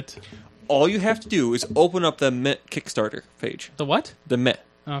is it? All you have to do is open up the Met Kickstarter page. The what? The Met.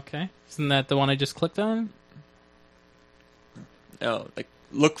 Okay. Isn't that the one I just clicked on? Oh, like,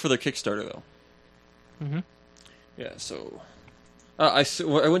 look for the Kickstarter, though. Mm-hmm. Yeah, so... I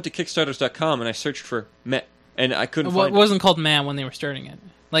went to Kickstarters.com and I searched for Met, and I couldn't find It wasn't called Man when they were starting it.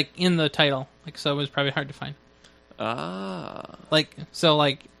 Like, in the title. Like, so it was probably hard to find. Ah. Like, so,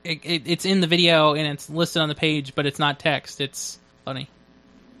 like, it's in the video and it's listed on the page, but it's not text. It's funny.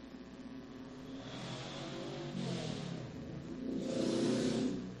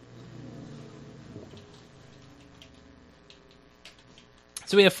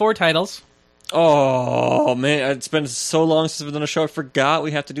 So we have 4 titles. Oh, man, it's been so long since we've done a show, I forgot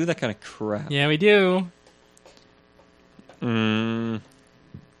we have to do that kind of crap. Yeah, we do.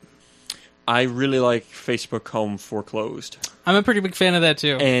 I really like Facebook Home Foreclosed. I'm a pretty big fan of that,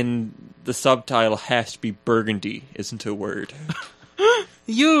 too. And the subtitle has to be Burgundy isn't a word.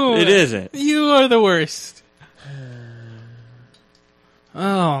 You. It isn't. You are the worst.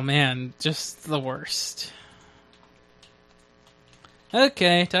 Oh, man. Just the worst.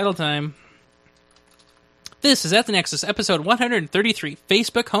 Okay, title time. This is At the Nexus, episode 133,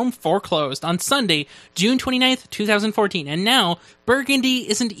 Facebook Home Foreclosed, on Sunday, June 29th, 2014. And now, Burgundy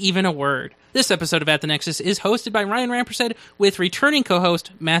isn't even a word. This episode of At the Nexus is hosted by Ryan Rampersad with returning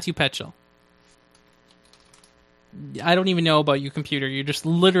co-host Matthew Petchel. I don't even know about you, computer. You're just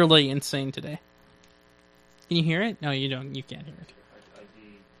literally insane today. Can you hear it? No, you don't. You can't hear it.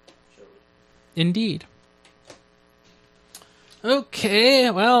 Indeed. Okay,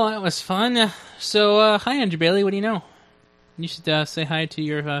 well, that was fun. So, hi, Andrew Bailey. What do you know? You should say hi to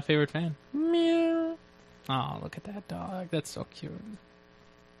your favorite fan. Meow. Oh, look at that dog. That's so cute.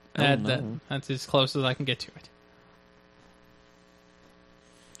 That's as close as I can get to it.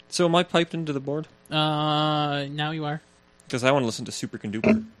 So am I piped into the board? Now you are. Because I want to listen to Super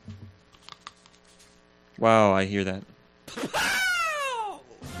Conduper. Wow, I hear that.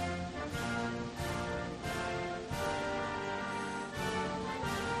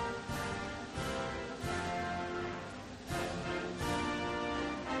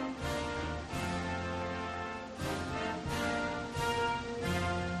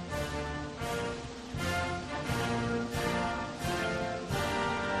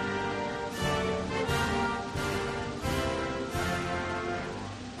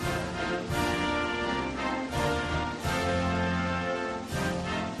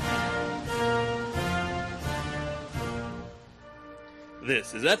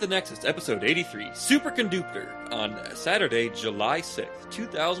 This is At the Nexus, episode 83, Super Conduper, on Saturday, July 6th,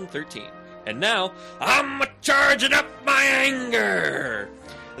 2013. And now, I'm charging up my anger!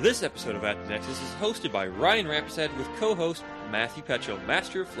 This episode of At the Nexus is hosted by Ryan Rampersad with co-host Matthew Petchel,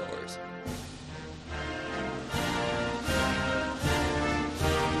 Master of Floors.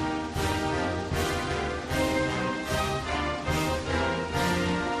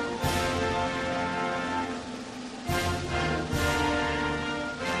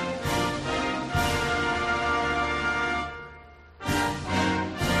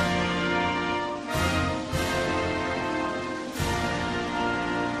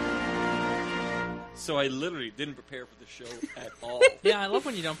 So I literally didn't prepare for the show at all. Yeah, I love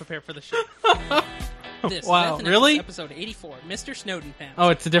when you don't prepare for the show. This Wow, is really? Episode 84, Mr. Snowden Pants. Oh,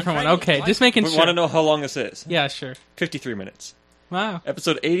 it's a different one. Okay, just making We sure. want to know how long this is. Yeah, sure. 53 minutes. Wow.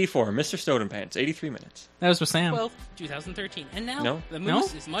 Episode 84, Mr. Snowden Pants, 83 minutes. That was with Sam. 12, 2013. And now, No. the No?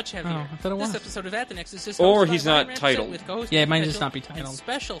 moose is much heavier. Oh, I thought it was. This episode of At the Nexus is Or hosted he's by Ryan not Rampersad titled. with co-host Yeah, it might Mitchell, just not be and titled.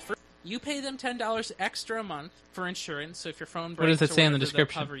 special for you pay them $10 extra a month for insurance. So if your phone breaks, What does it or say in the whatever, they'll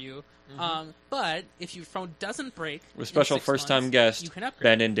description? cover you. But if your phone doesn't break, With special in 6 first-time months, guest, you can upgrade.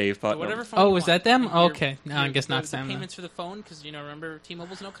 Ben and Dave So Putnam. whatever phone Oh, you is that want. them? And your- Okay. No, I your- guess not the Sam, then. payments for the phone, because remember,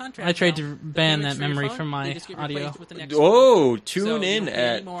 T-Mobile's no contract. I tried now. to The ban payments that for your memory phone, from my they just get audio. replaced with the next Oh, phone. tune So in you don't pay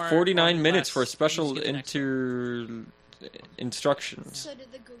at any more 49 or minutes less. for special You just get the next instructions. So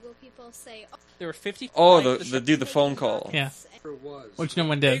did the Google people say, oh, There were 50. Oh, the do the phone call. Yeah. It was. Which no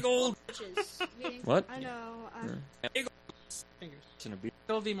one did. Big old bitches reading? What? I know. fingers. It's in a beat.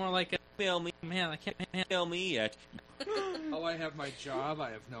 It'll be more like a... Email me. Man, I can't... Email me at... Oh, I have my job. I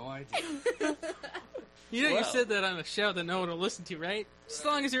have no idea. You know you Well. said that on a show that no one will listen to, right? As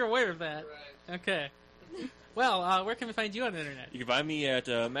long as you're aware of that. Okay. Well, where can we find you on the internet? You can find me at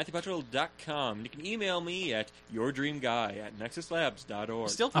MatthewPetrol.com. You can email me at yourdreamguy@nexuslabs.org. A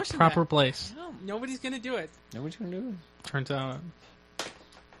Still pushing proper that. place. No, nobody's gonna do it. Nobody's gonna do it. Turns out.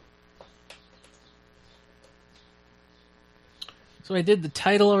 So I did the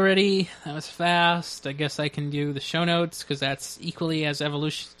title already. That was fast. I guess I can do the show notes because that's equally as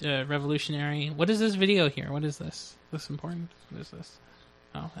revolutionary. What is this video here? What is this? Is this important? What is this?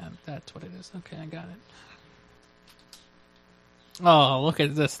 Oh, that's what it is. Okay, I got it. Oh, look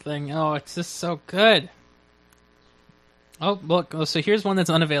at this thing. Oh, it's just so good. Oh, look. Oh, so here's one that's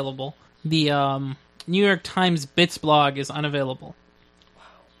unavailable. The New York Times Bits blog is unavailable.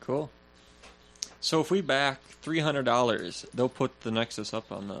 Cool. So if we back $300, they'll put the Nexus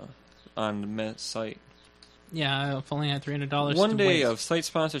up on the site. Yeah, I've only had $300. One to day waste. of site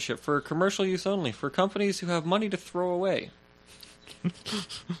sponsorship for commercial use only for companies who have money to throw away.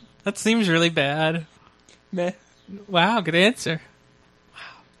 That seems really bad. Meh. Wow, good answer. Wow,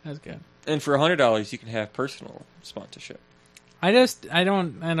 that's good. And for $100, you can have personal sponsorship. I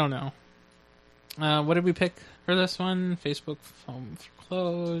don't know. What did we pick for this one? Facebook Home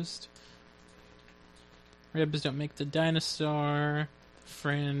closed. Ribs don't make the dinosaur.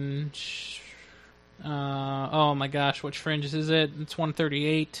 Fringe. Oh my gosh, which Fringe is it? It's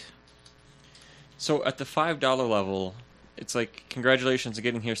 138. So at the $5 level, It's like, congratulations on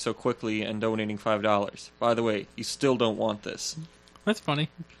getting here so quickly and donating $5. By the way, you still don't want this. That's funny.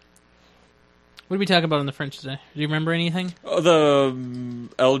 What did we talk about in the Fringe today? Do you remember anything? Oh, the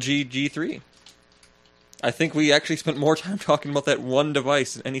LG G3. I think we actually spent more time talking about that one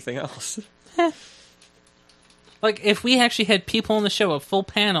device than anything else. Like, if we actually had people on the show, a full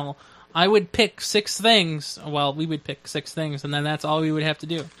panel, I would pick 6 things. Well, we would pick 6 things, and then that's all we would have to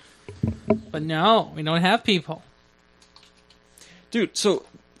do. But no, we don't have people. Dude, so,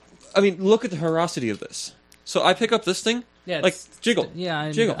 I mean, look at the ferocity of this. So I pick up this thing, Yeah, like, jiggle.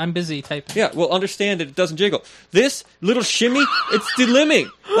 Yeah, Jiggle. I'm busy typing. Yeah, well, understand that it doesn't jiggle. This little shimmy, it's delimbing.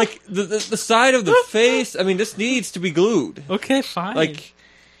 Like, the side of the face, I mean, this needs to be glued. Okay, fine. Like,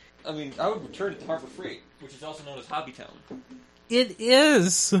 I mean, I would return it to Harbor Freight, which is also known as Hobbytown. It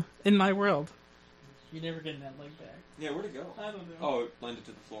is in my world. You're never getting that leg back. Yeah, where'd it go? I don't know. Oh, it landed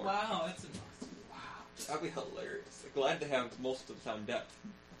to the floor. Wow, that's That'd be hilarious. Glad to have most of the time depth.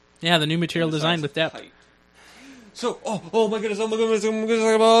 yeah. The new material And the design size with of depth. height. So, oh my goodness,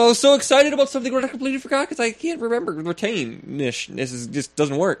 I'm so excited about something I completely forgot because I can't remember. Retain-ish. This just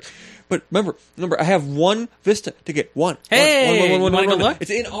doesn't work. But remember, I have one Vista to get. One. Hey, one. you wanna go look?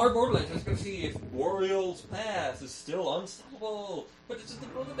 It's in our Borderlands. I was going to see if Warriors Pass is still unstoppable. But it's just the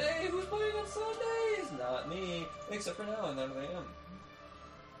middle of the day. Who's playing on Sundays? Not me. Except for now, and then I am.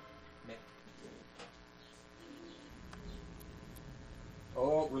 Me.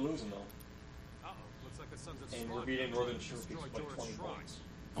 Oh, we're losing though. And we're beating Northern Syracuse by 20 points.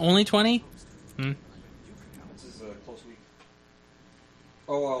 Only 20? This is a close week.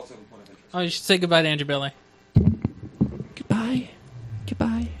 Oh, I also have a point of interest. Oh, you should say goodbye to Andrew Billy. Goodbye.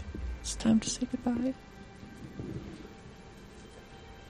 Goodbye. It's time to say goodbye.